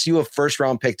cost you a first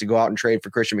round pick to go out and trade for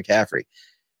Christian McCaffrey,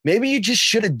 maybe you just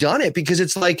should have done it, because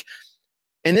it's like,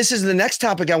 and this is the next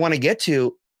topic I want to get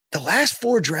to, the last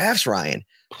 4 drafts, Ryan,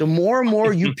 the more and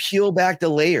more you peel back the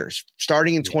layers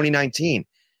starting in 2019,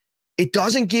 it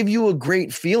doesn't give you a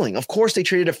great feeling. Of course, they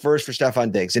traded a first for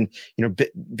Stephon Diggs, and,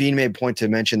 Beane made a point to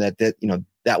mention that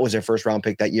that was their first round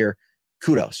pick that year.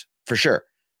 Kudos. For sure.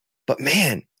 But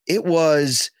man, they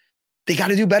got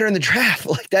to do better in the draft.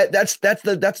 Like that's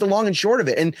the long and short of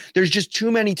it. And there's just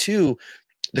too many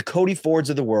the Cody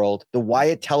Fords of the world, the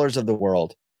Wyatt Tellers of the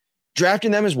world. Drafting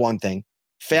them is one thing.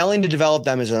 Failing to develop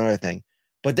them is another thing.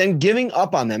 But then giving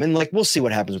up on them, and we'll see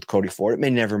what happens with Cody Ford. It may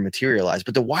never materialize.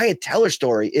 But the Wyatt Teller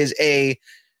story is a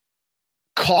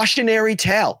cautionary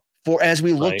tale as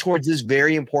we look towards this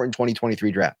very important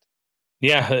 2023 draft.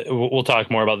 Yeah, we'll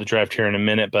talk more about the draft here in a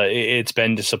minute, but it's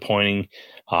been disappointing.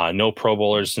 No Pro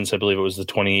Bowlers since I believe it was the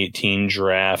 2018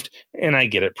 draft. And I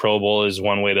get it. Pro Bowl is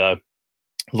one way to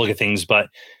look at things, but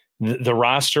the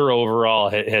roster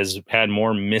overall has had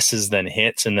more misses than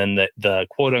hits. And then the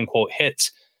quote unquote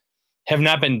hits have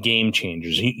not been game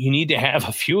changers. You need to have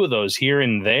a few of those here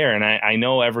and there. And I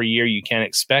know every year you can't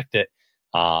expect it.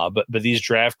 But these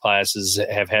draft classes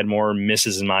have had more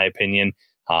misses, in my opinion.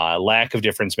 Lack of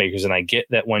difference makers. And I get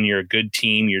that when you're a good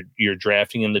team, you're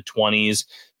drafting in the 20s,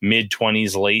 mid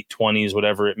 20s, late 20s,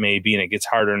 whatever it may be, and it gets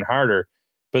harder and harder.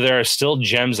 But there are still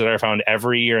gems that are found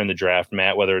every year in the draft,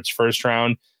 Matt, whether it's first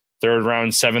round, third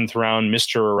round, seventh round,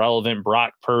 Mr. Irrelevant,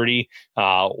 Brock Purdy,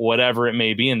 whatever it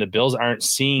may be. And the Bills aren't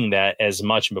seeing that as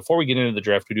much. And before we get into the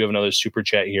draft, we do have another super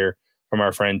chat here from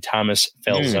our friend Thomas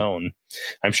Falzone.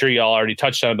 I'm sure y'all already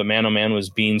touched on it, but man, oh man, was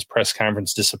Beane's press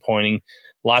conference disappointing.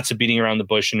 Lots of beating around the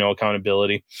bush and no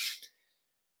accountability.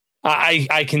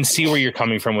 I can see where you're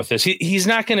coming from with this. He's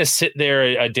not going to sit there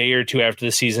a day or two after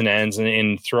the season ends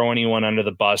and throw anyone under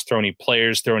the bus, throw any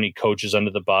players, throw any coaches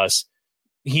under the bus.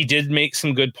 He did make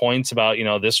some good points about,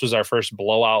 this was our first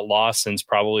blowout loss since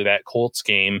probably that Colts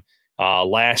game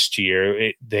last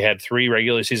year. They had 3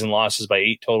 regular season losses by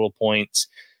 8 total points.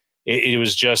 It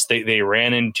was just they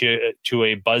ran into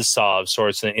a buzzsaw of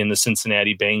sorts in the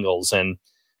Cincinnati Bengals. And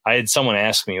I had someone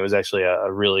ask me, it was actually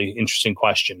a really interesting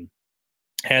question.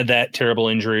 Had that terrible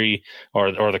injury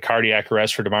or the cardiac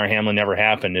arrest for Damar Hamlin never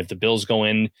happened, if the Bills go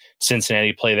in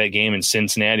Cincinnati, play that game, and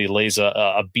Cincinnati lays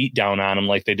a beat down on them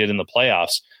like they did in the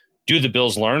playoffs, do the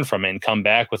Bills learn from it and come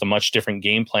back with a much different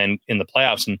game plan in the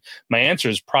playoffs? And my answer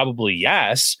is probably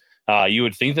yes. You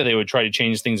would think that they would try to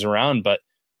change things around, but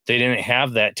they didn't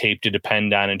have that tape to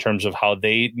depend on in terms of how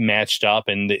they matched up,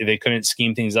 and they couldn't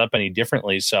scheme things up any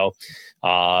differently. So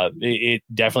it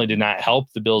definitely did not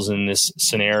help the Bills in this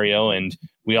scenario. And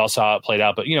we all saw it played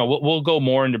out, but we'll go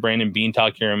more into Brandon Beane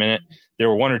talk here in a minute. There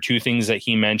were 1 or 2 things that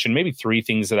he mentioned, maybe 3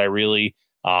 things that I really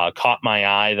caught my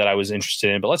eye that I was interested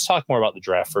in, but let's talk more about the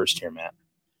draft first here, Matt.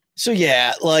 So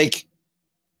yeah,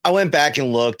 I went back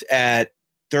and looked at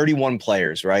 31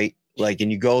 players, right?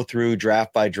 And you go through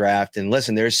draft by draft, and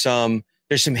listen, there's some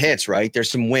hits, right?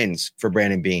 There's some wins for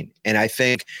Brandon Beane. And I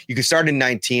think you could start in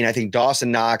 19. I think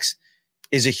Dawson Knox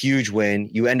is a huge win.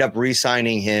 You end up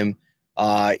re-signing him,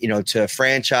 to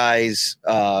franchise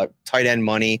tight end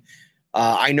money.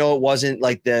 I know it wasn't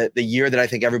like the year that I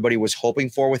think everybody was hoping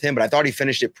for with him, but I thought he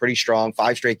finished it pretty strong.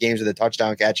 5 straight games with a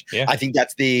touchdown catch. Yeah. I think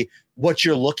that's what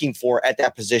you're looking for at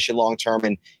that position long-term.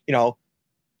 And,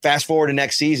 fast forward to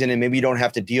next season, and maybe you don't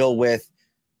have to deal with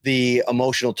the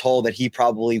emotional toll that he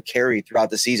probably carried throughout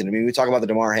the season. I mean, we talk about the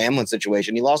Damar Hamlin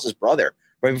situation. He lost his brother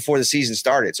right before the season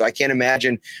started. So I can't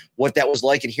imagine what that was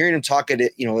like. And hearing him talk at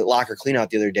locker cleanout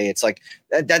the other day, it's like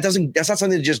that's not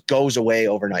something that just goes away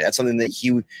overnight. That's something that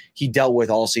he dealt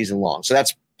with all season long. So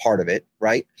that's part of it,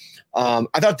 right? I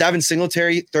thought Devin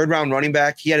Singletary, 3rd round running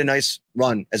back, he had a nice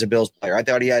run as a Bills player. I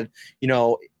thought he had, in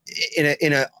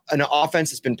an offense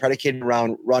that's been predicated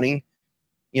around running,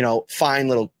 fine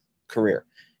little career.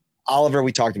 Oliver,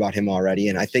 we talked about him already,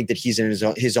 and I think that he's in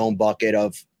his own bucket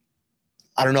of,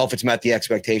 I don't know if it's met the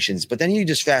expectations, but then you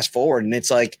just fast forward and it's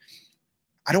like,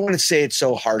 I don't want to say it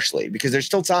so harshly because there's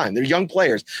still time. They're young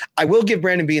players. I will give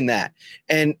Brandon Beane that.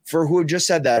 And for who just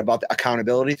said that about the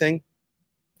accountability thing,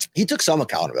 he took some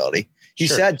accountability. He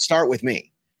said, start with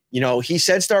me. He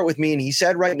said, start with me. And he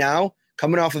said right now,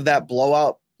 coming off of that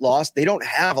blowout loss, they don't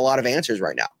have a lot of answers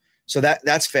right now. So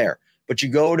that's fair. But you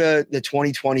go to the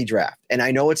 2020 draft, and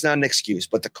I know it's not an excuse,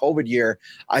 but the COVID year,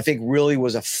 I think really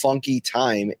was a funky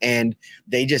time, and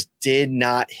they just did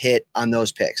not hit on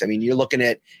those picks. I mean, you're looking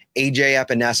at AJ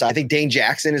Epinesa. I think Dane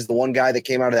Jackson is the one guy that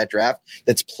came out of that draft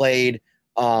that's played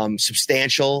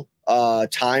substantial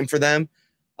time for them.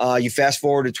 You fast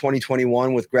forward to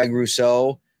 2021 with Greg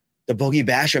Rousseau, the Boogie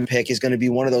Basham pick is going to be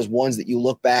one of those ones that you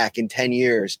look back in 10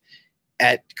 years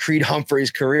at Creed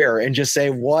Humphrey's career and just say,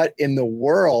 what in the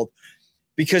world?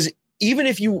 Because even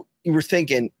if you were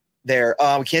thinking there,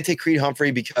 we can't take Creed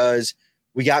Humphrey because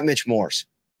we got Mitch Morse.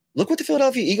 Look what the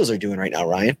Philadelphia Eagles are doing right now,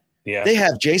 Ryan. Yeah. They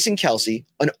have Jason Kelsey,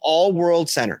 an all-world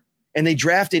center, and they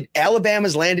drafted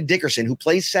Alabama's Landon Dickerson, who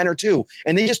plays center too.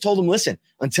 And they just told him, listen,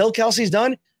 until Kelsey's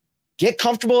done, get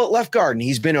comfortable at left guard. And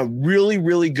he's been a really,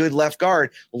 really good left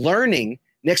guard, learning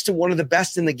next to one of the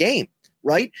best in the game,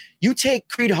 right? You take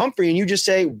Creed Humphrey and you just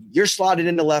say, you're slotted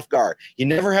into left guard. You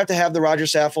never have to have the Roger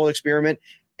Saffold experiment,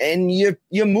 and you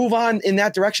move on in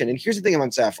that direction. And here's the thing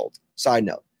about Saffold, side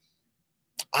note.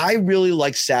 I really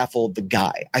like Saffold, the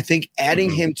guy. I think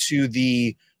adding him to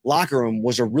the locker room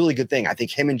was a really good thing. I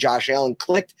think him and Josh Allen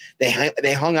clicked. They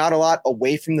hung out a lot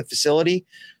away from the facility.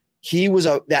 He was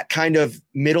that kind of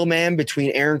middleman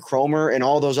between Aaron Cromer and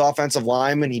all those offensive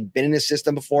linemen. He'd been in his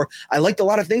system before. I liked a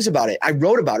lot of things about it. I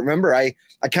wrote about it. Remember, I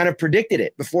kind of predicted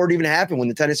it before it even happened when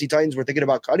the Tennessee Titans were thinking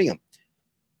about cutting him.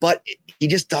 But he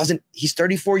just doesn't. He's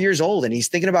 34 years old, and he's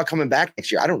thinking about coming back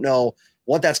next year. I don't know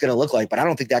what that's going to look like, but I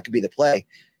don't think that could be the play.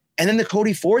 And then the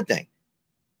Cody Ford thing.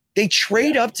 They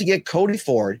trade up to get Cody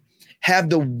Ford, have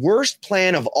the worst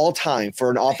plan of all time for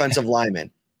an offensive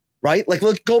lineman, right? Like,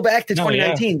 look, go back to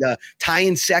 2019, the Ty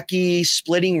and Secchi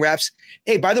splitting reps.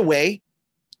 Hey, by the way,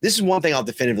 this is one thing I'll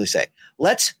definitively say.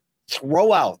 Let's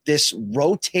throw out this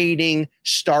rotating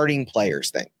starting players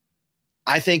thing.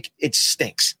 I think it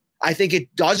stinks. I think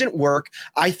it doesn't work.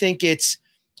 I think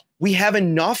we have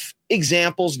enough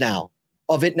examples now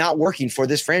of it not working for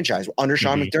this franchise under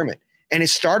Sean McDermott. And it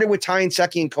started with Ty and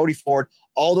Secchi and Cody Ford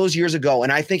all those years ago.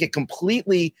 And I think it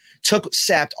completely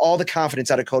sapped all the confidence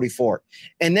out of Cody Ford.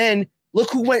 And then look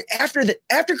who went after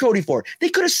Cody Ford. They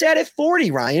could have sat at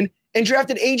 40, Ryan, and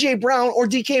drafted A.J. Brown or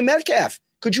DK Metcalf.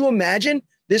 Could you imagine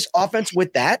this offense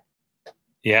with that?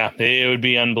 Yeah, it would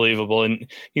be unbelievable. And,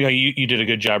 you did a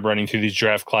good job running through these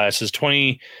draft classes.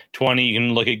 2020, you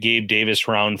can look at Gabe Davis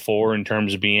round 4 in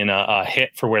terms of being a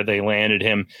hit for where they landed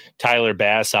him. Tyler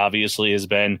Bass obviously has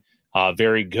been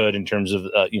very good in terms of,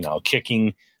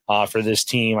 kicking for this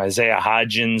team. Isaiah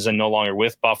Hodgins, and no longer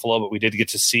with Buffalo, but we did get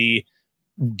to see,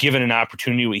 given an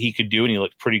opportunity, what he could do, and he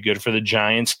looked pretty good for the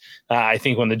Giants. I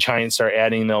think when the Giants start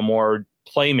adding, though, more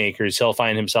playmakers, he'll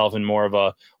find himself in more of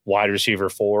a wide receiver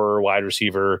 4, wide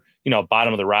receiver,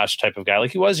 bottom of the roster type of guy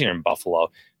like he was here in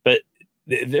Buffalo. But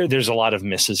there's a lot of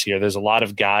misses here. There's a lot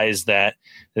of guys that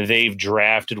they've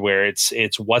drafted where it's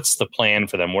what's the plan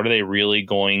for them? What are they really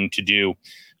going to do?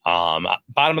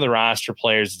 Bottom of the roster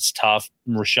players, it's tough.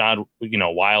 Rashad,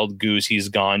 Wild Goose, he's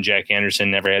gone. Jack Anderson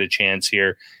never had a chance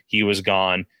here. He was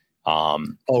gone.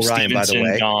 Ryan, Stevenson, by the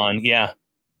way, gone. Yeah.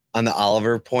 On the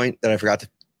Oliver point that I forgot to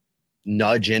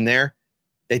nudge in there,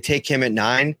 they take him at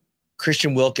 9.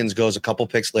 Christian Wilkins goes a couple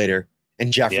picks later,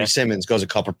 and Jeffrey Simmons goes a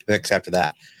couple picks after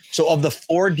that. So of the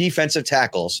 4 defensive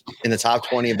tackles in the top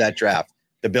 20 of that draft,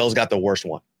 the Bills got the worst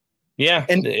one. Yeah.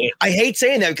 And I hate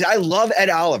saying that because I love Ed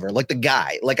Oliver, like the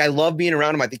guy. Like, I love being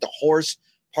around him. I think the horse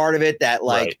part of it, that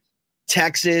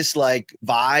Texas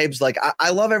vibes, I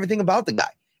love everything about the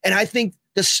guy. And I think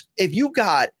if you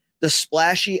got the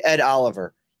splashy Ed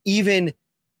Oliver even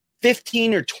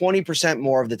 15 or 20%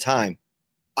 more of the time,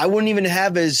 I wouldn't even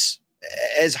have as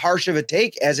harsh of a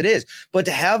take as it is. But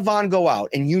to have Vaughn go out,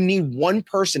 and you need one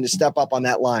person to step up on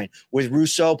that line with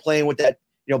Rousseau playing with that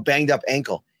banged up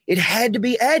ankle, it had to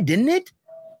be Ed, didn't it?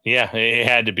 Yeah, it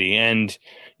had to be. And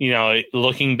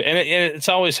it's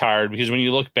always hard because when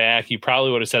you look back, you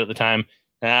probably would have said at the time,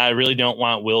 I really don't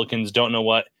want Wilkins, don't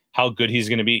know how good he's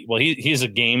going to be. Well, he's a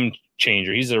game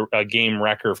changer. He's a game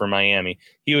wrecker for Miami.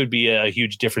 He would be a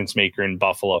huge difference maker in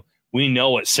Buffalo. We know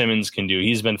what Simmons can do.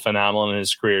 He's been phenomenal in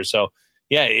his career. So,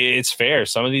 yeah, it's fair.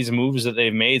 Some of these moves that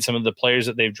they've made, some of the players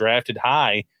that they've drafted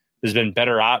high, there's been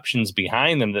better options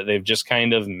behind them that they've just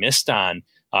kind of missed on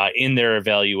in their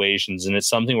evaluations. And it's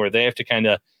something where they have to kind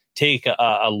of take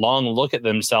a long look at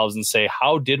themselves and say,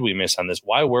 how did we miss on this?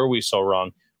 Why were we so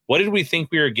wrong? What did we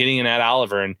think we were getting in Ed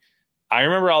Oliver? And I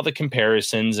remember all the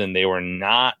comparisons, and they were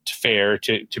not fair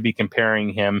to be comparing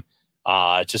him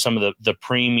to some of the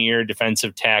premier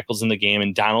defensive tackles in the game.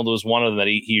 And Donald was one of them that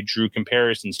he drew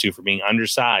comparisons to for being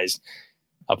undersized.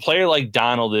 A player like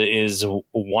Donald is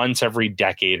once every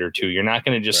decade or two. You're not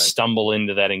going to just stumble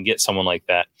into that and get someone like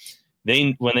that.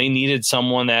 When they needed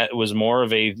someone that was more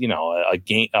of a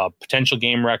potential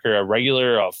game wrecker,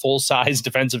 a full-size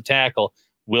defensive tackle,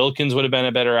 Wilkins would have been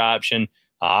a better option.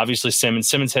 Obviously,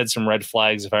 Simmons had some red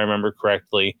flags, if I remember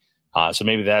correctly. So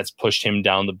maybe that's pushed him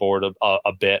down the board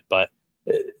a bit. But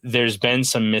there's been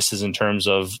some misses in terms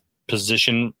of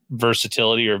position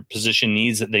versatility or position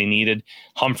needs that they needed.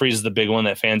 Humphreys is the big one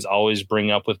that fans always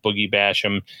bring up with Boogie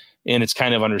Basham. And it's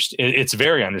kind of it's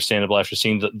very understandable after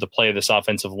seeing the play of this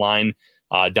offensive line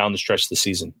down the stretch of the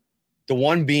season. The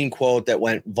one Bean quote that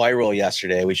went viral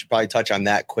yesterday, we should probably touch on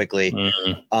that quickly.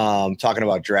 Talking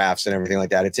about drafts and everything like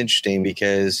that. It's interesting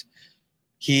because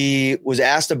he was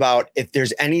asked about if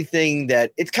there's anything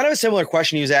that it's kind of a similar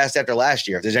question he was asked after last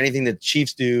year. If there's anything that the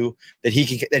Chiefs do that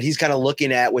he's kind of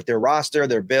looking at with their roster,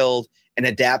 their build, and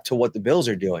adapt to what the Bills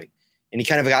are doing. And he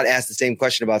kind of got asked the same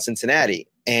question about Cincinnati.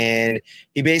 And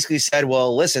he basically said,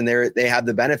 well, listen, they have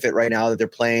the benefit right now that they're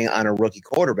playing on a rookie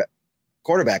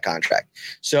quarterback contract.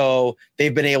 So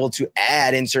they've been able to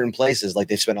add in certain places. Like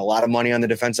they've spent a lot of money on the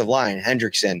defensive line,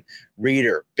 Hendrickson,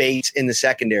 Reeder, Bates in the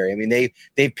secondary. I mean,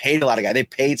 they've paid a lot of guys. They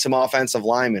paid some offensive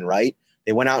linemen, right?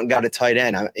 They went out and got a tight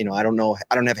end. I don't know.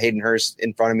 I don't have Hayden Hurst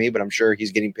in front of me, but I'm sure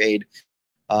he's getting paid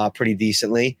pretty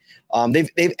decently.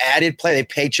 They've added play. They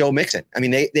paid Joe Mixon. I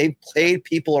mean, they've played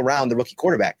people around the rookie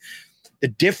quarterback. The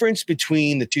difference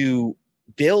between the two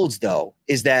builds, though,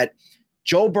 is that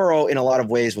Joe Burrow, in a lot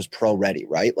of ways, was pro-ready,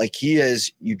 right? Like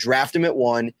you draft him at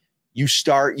 1, you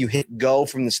hit go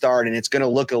from the start, and it's going to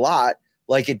look a lot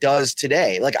like it does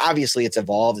today. Like, obviously, it's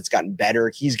evolved. It's gotten better.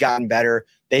 He's gotten better.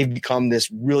 They've become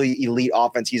this really elite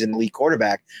offense. He's an elite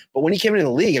quarterback. But when he came into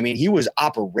the league, I mean, he was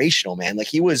operational, man. Like,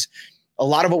 he was a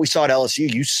lot of what we saw at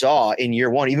LSU, you saw in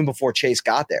year 1, even before Chase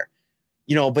got there.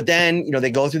 But then, they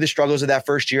go through the struggles of that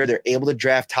first year. They're able to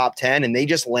draft top 10 and they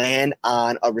just land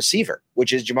on a receiver,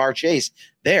 which is Jamar Chase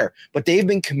there. But they've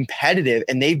been competitive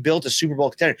and they've built a Super Bowl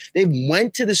contender. They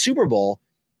went to the Super Bowl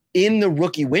in the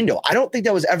rookie window. I don't think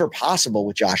that was ever possible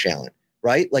with Josh Allen,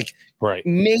 right? Like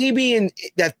maybe in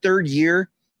that third year,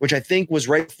 which I think was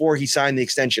right before he signed the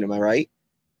extension. Am I right?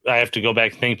 I have to go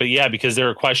back and think, but yeah, because there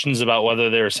were questions about whether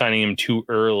they were signing him too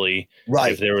early,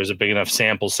 right? If there was a big enough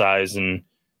sample size. And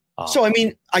so, I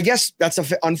mean, I guess that's an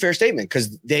unfair statement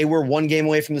because they were 1 game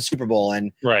away from the Super Bowl,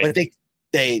 but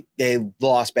they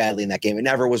lost badly in that game. It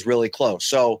never was really close.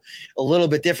 So a little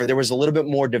bit different. There was a little bit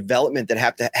more development that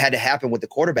had to happen with the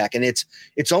quarterback, and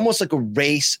it's almost like a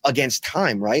race against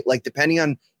time, right? Like depending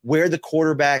on where the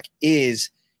quarterback is.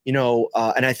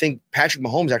 And I think Patrick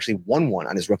Mahomes actually won one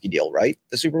on his rookie deal, right?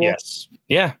 The Super Bowl. Yes.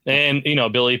 Yeah. And,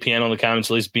 Billy Piano in the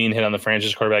comments, at least being hit on the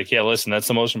franchise quarterback. Yeah, listen, that's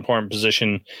the most important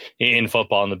position in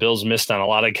football. And the Bills missed on a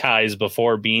lot of guys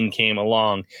before Bean came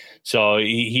along. So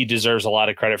he deserves a lot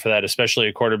of credit for that, especially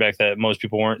a quarterback that most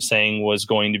people weren't saying was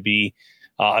going to be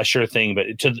a sure thing.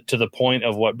 But to the point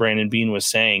of what Brandon Bean was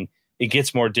saying, it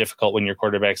gets more difficult when your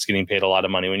quarterback's getting paid a lot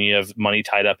of money, when you have money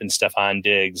tied up in Stephon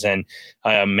Diggs and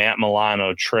Matt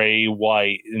Milano, Trey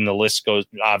White, and the list goes,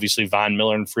 obviously Von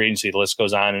Miller in free agency, the list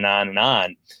goes on and on and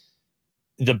on.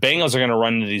 The Bengals are going to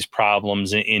run into these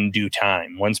problems in due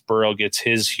time. Once Burrow gets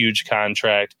his huge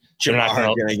contract, they're not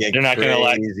going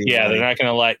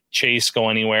to let Chase go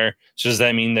anywhere. So does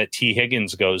that mean that T.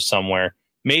 Higgins goes somewhere?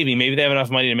 Maybe they have enough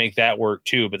money to make that work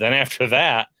too. But then after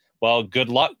that, well, good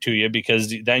luck to you,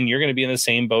 because then you're going to be in the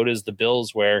same boat as the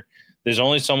Bills where there's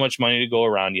only so much money to go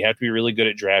around. You have to be really good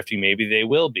at drafting. Maybe they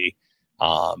will be.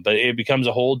 But it becomes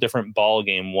a whole different ball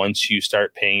game once you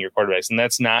start paying your quarterbacks. And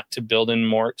that's not to build in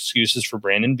more excuses for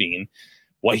Brandon Bean.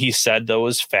 What he said, though,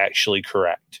 is factually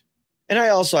correct. And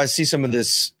I see some of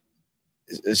this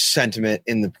sentiment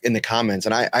in the comments,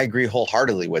 and I agree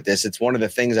wholeheartedly with this. It's one of the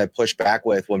things I push back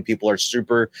with when people are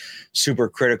super, super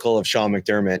critical of Sean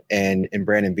McDermott and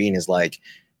Brandon Bean is like,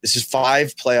 this is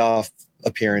 5 playoff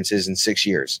appearances in 6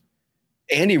 years.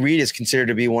 Andy Reid is considered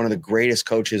to be one of the greatest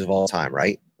coaches of all time,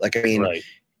 right? Like, I mean,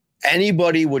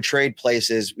 anybody would trade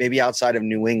places, maybe outside of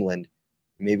New England,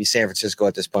 maybe San Francisco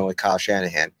at this point with Kyle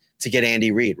Shanahan, to get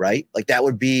Andy Reid, right? Like that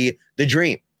would be the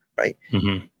dream, right?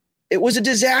 Mm-hmm. It was a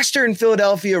disaster in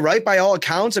Philadelphia, right? By all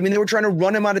accounts. I mean, they were trying to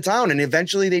run him out of town, and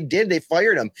eventually they did. They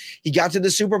fired him. He got to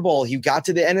the Super Bowl. He got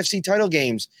to the NFC title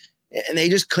games, and they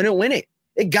just couldn't win it.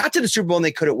 It got to the Super Bowl, and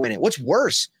they couldn't win it. What's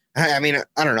worse? I mean,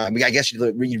 I don't know. I mean, I guess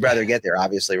you'd rather get there,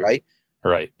 obviously, right?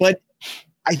 Right. But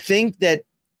I think that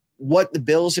what the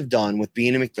Bills have done with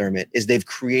Bean and McDermott is they've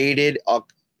created a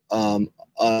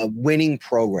winning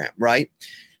program, right?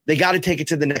 They got to take it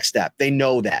to the next step. They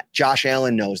know that. Josh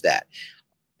Allen knows that.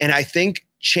 And I think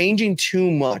changing too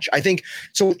much,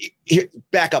 so here,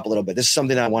 back up a little bit. This is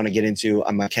something I want to get into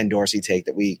on my Ken Dorsey take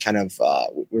that we kind of,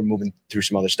 we're moving through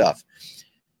some other stuff.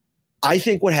 I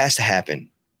think what has to happen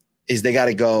is they got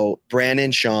to go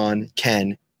Brandon, Sean,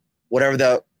 Ken, whatever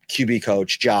the QB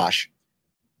coach, Josh,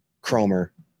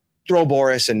 Cromer, throw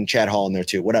Boris and Chad Hall in there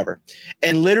too, whatever.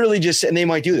 And literally and they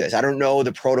might do this. I don't know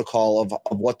the protocol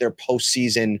of what their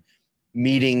postseason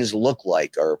meetings look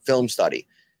like or film study.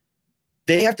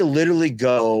 They have to literally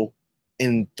go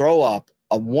and throw up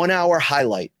a 1 hour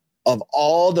highlight of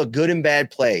all the good and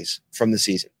bad plays from the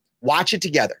season. Watch it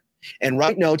together and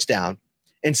write notes down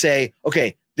and say,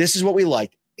 okay, this is what we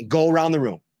liked. And go around the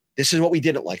room. This is what we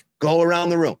didn't like. Go around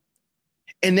the room.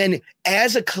 And then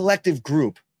as a collective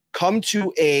group, come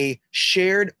to a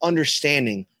shared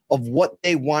understanding of what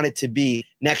they want it to be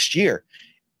next year.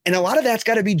 And a lot of that's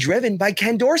got to be driven by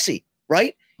Ken Dorsey,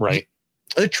 right? Right.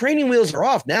 The training wheels are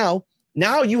off now.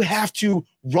 Now you have to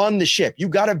run the ship. You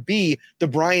got to be the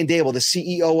Brian Dable, the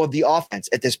CEO of the offense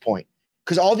at this point,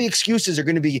 because all the excuses are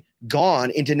going to be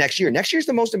gone into next year. Next year is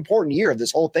the most important year of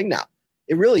this whole thing now.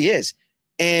 It really is.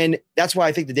 And that's why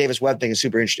I think the Davis Webb thing is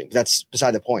super interesting. That's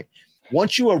beside the point.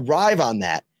 Once you arrive on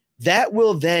that, that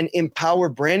will then empower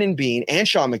Brandon Beane and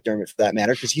Sean McDermott, for that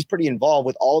matter, because he's pretty involved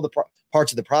with all the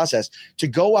parts of the process, to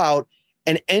go out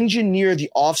and engineer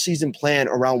the offseason plan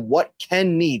around what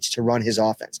Ken needs to run his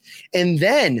offense. And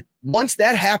then once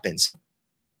that happens,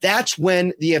 that's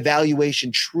when the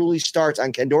evaluation truly starts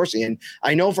on Ken Dorsey. And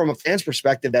I know from a fan's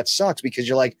perspective, that sucks, because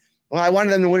you're like, well, I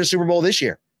wanted them to win a Super Bowl this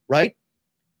year, right?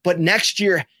 But next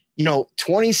year,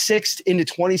 26 into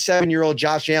 27-year-old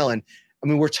Josh Allen, I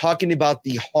mean, we're talking about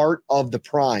the heart of the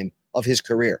prime of his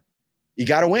career. You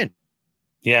got to win.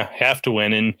 Yeah, have to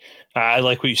win. And I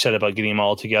like what you said about getting them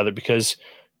all together, because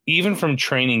even from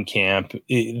training camp,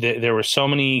 there were so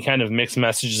many kind of mixed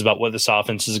messages about what this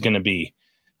offense is going to be.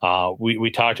 We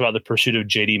talked about the pursuit of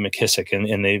J.D. McKissick,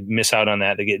 and they miss out on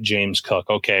that. They get James Cook.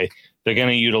 Okay, they're going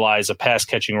to utilize a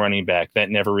pass-catching running back.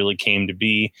 That never really came to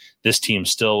be. This team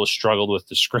still struggled with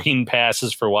the screen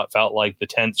passes for what felt like the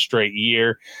 10th straight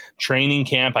year. Training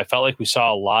camp, I felt like we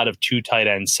saw a lot of 2 tight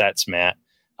end sets, Matt.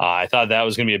 I thought that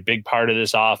was going to be a big part of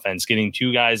this offense, getting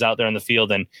 2 guys out there on the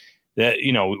field. And that,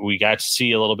 we got to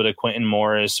see a little bit of Quentin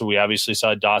Morris. So we obviously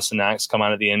saw Dawson Knox come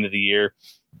on at the end of the year.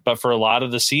 But for a lot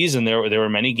of the season, there were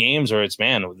many games where it's,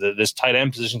 this tight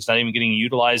end position is not even getting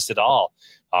utilized at all.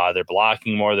 They're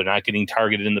blocking more. They're not getting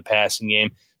targeted in the passing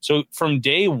game. So from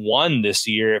day one this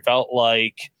year, it felt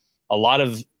like a lot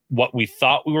of what we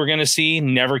thought we were going to see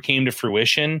never came to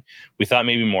fruition. We thought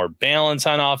maybe more balance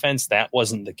on offense. That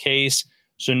wasn't the case.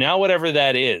 So now whatever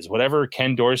that is, whatever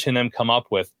Ken Dorsey and them come up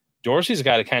with, Dorsey's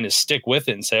got to kind of stick with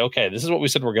it and say, okay, this is what we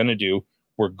said we're going to do.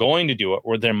 We're going to do it,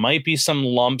 where there might be some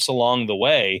lumps along the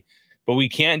way, but we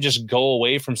can't just go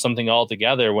away from something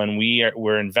altogether when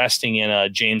we're investing in a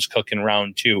James Cook in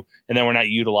round 2, and then we're not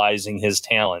utilizing his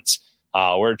talents.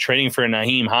 We're trading for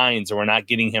Naheem Hines, and we're not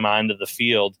getting him onto the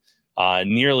field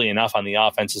nearly enough on the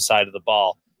offensive side of the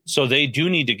ball. So they do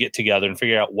need to get together and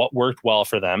figure out what worked well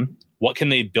for them. What can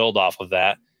they build off of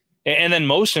that? And then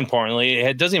most importantly,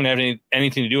 it doesn't even have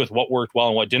anything to do with what worked well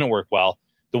and what didn't work well.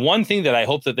 The one thing that I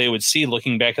hope that they would see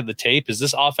looking back at the tape is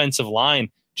this offensive line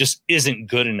just isn't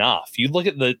good enough. You look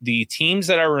at the teams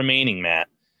that are remaining, Matt,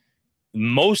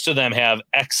 most of them have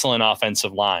excellent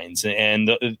offensive lines.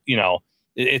 And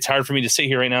it's hard for me to sit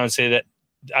here right now and say that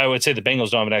I would say the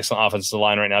Bengals don't have an excellent offensive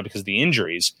line right now because of the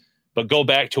injuries. But go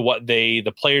back to what the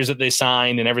players that they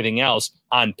signed and everything else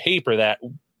on paper,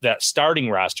 that starting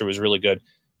roster was really good.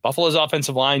 Buffalo's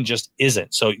offensive line just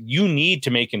isn't. So you need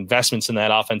to make investments in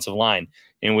that offensive line.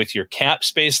 And with your cap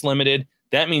space limited,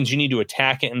 that means you need to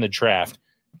attack it in the draft.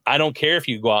 I don't care if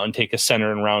you go out and take a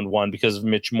center in round 1 because of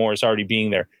Mitch Morris already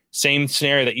being there. Same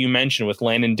scenario that you mentioned with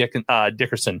Landon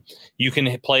Dickerson. You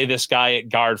can play this guy at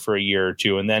guard for a year or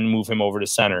 2 and then move him over to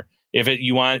center. If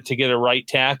you want to get a right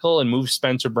tackle and move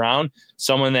Spencer Brown,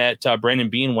 someone that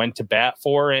Brandon Beane went to bat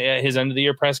for at his end of the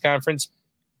year press conference,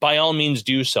 by all means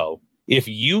do so. If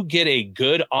you get a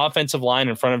good offensive line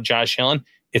in front of Josh Allen,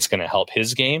 it's going to help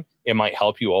his game. It might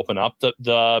help you open up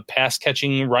the pass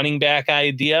catching running back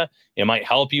idea. It might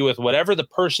help you with whatever the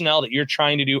personnel that you're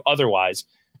trying to do otherwise.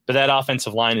 But that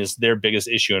offensive line is their biggest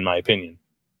issue, in my opinion.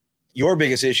 Your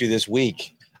biggest issue this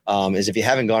week is if you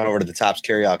haven't gone over to the Tops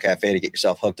Carryout Cafe to get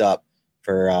yourself hooked up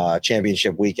for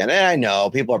championship weekend. And I know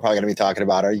people are probably going to be talking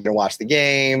about, are you going to watch the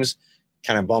games?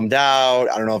 Kind of bummed out.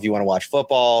 I don't know if you want to watch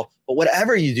football, but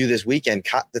whatever you do this weekend,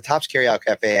 the Tops Carryout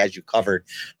Cafe has you covered.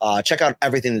 Check out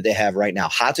everything that they have right now.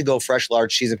 Hot to go, fresh,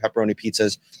 large cheese and pepperoni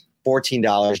pizzas,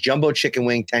 $14. Jumbo chicken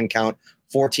wing, 10 count,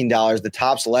 $14. The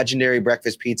Tops legendary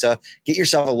breakfast pizza. Get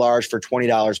yourself a large for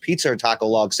 $20. Pizza or taco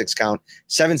log, 6 count,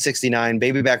 $7.69.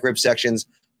 Baby back rib sections,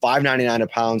 $5.99 a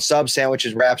pound. Sub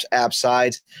sandwiches, wraps, apps,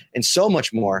 sides, and so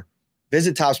much more.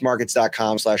 Visit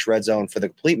topsmarkets.com/redzone for the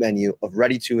complete menu of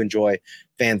ready-to-enjoy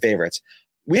fan favorites.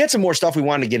 We had some more stuff we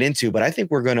wanted to get into, but I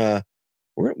think we're gonna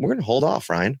hold off,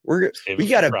 Ryan. We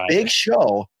got a big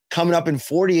show coming up in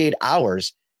 48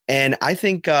 hours, and I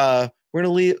think we're gonna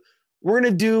leave. we're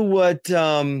going to do what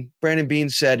Brandon Bean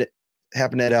said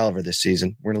happened at Oliver this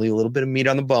season. We're going to leave a little bit of meat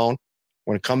on the bone.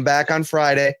 We're going to come back on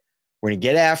Friday. We're going to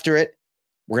get after it.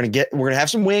 We're going to have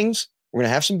some wings. We're going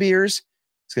to have some beers.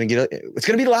 It's going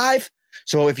to be live.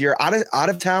 So if you're out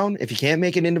of town, if you can't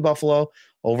make it into Buffalo,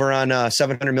 over on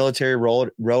 700 Military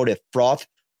Road at Froth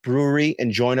Brewery,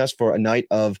 and join us for a night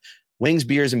of wings,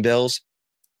 beers, and bills.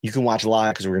 You can watch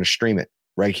live because we're going to stream it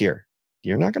right here.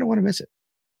 You're not going to want to miss it.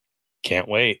 Can't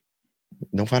wait.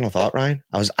 No final thought, Ryan.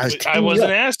 I wasn't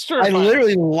asked for. I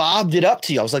literally lobbed it up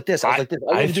to you. I was like this. I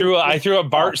threw a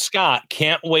Bart Scott.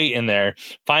 Can't wait in there.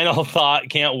 Final thought.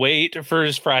 Can't wait for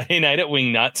his Friday night at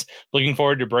Wingnuts. Looking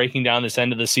forward to breaking down this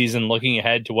end of the season. Looking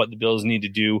ahead to what the Bills need to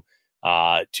do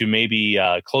to maybe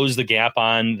close the gap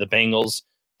on the Bengals,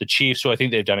 the Chiefs, who I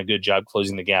think they've done a good job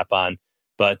closing the gap on,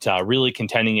 but really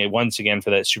contending once again for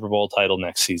that Super Bowl title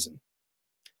next season.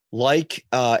 Like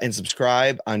and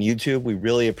subscribe on YouTube. We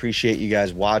really appreciate you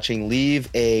guys watching. Leave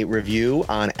a review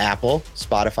on Apple,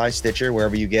 Spotify, Stitcher,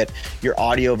 wherever you get your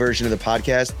audio version of the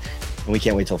podcast. And we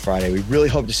can't wait till Friday. We really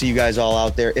hope to see you guys all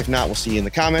out there. If not, we'll see you in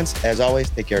the comments. As always,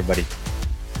 take care, everybody.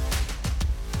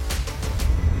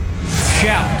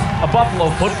 Shout, a Buffalo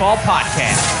football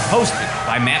podcast, hosted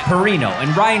by Matt Perino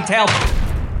and Ryan Talbot.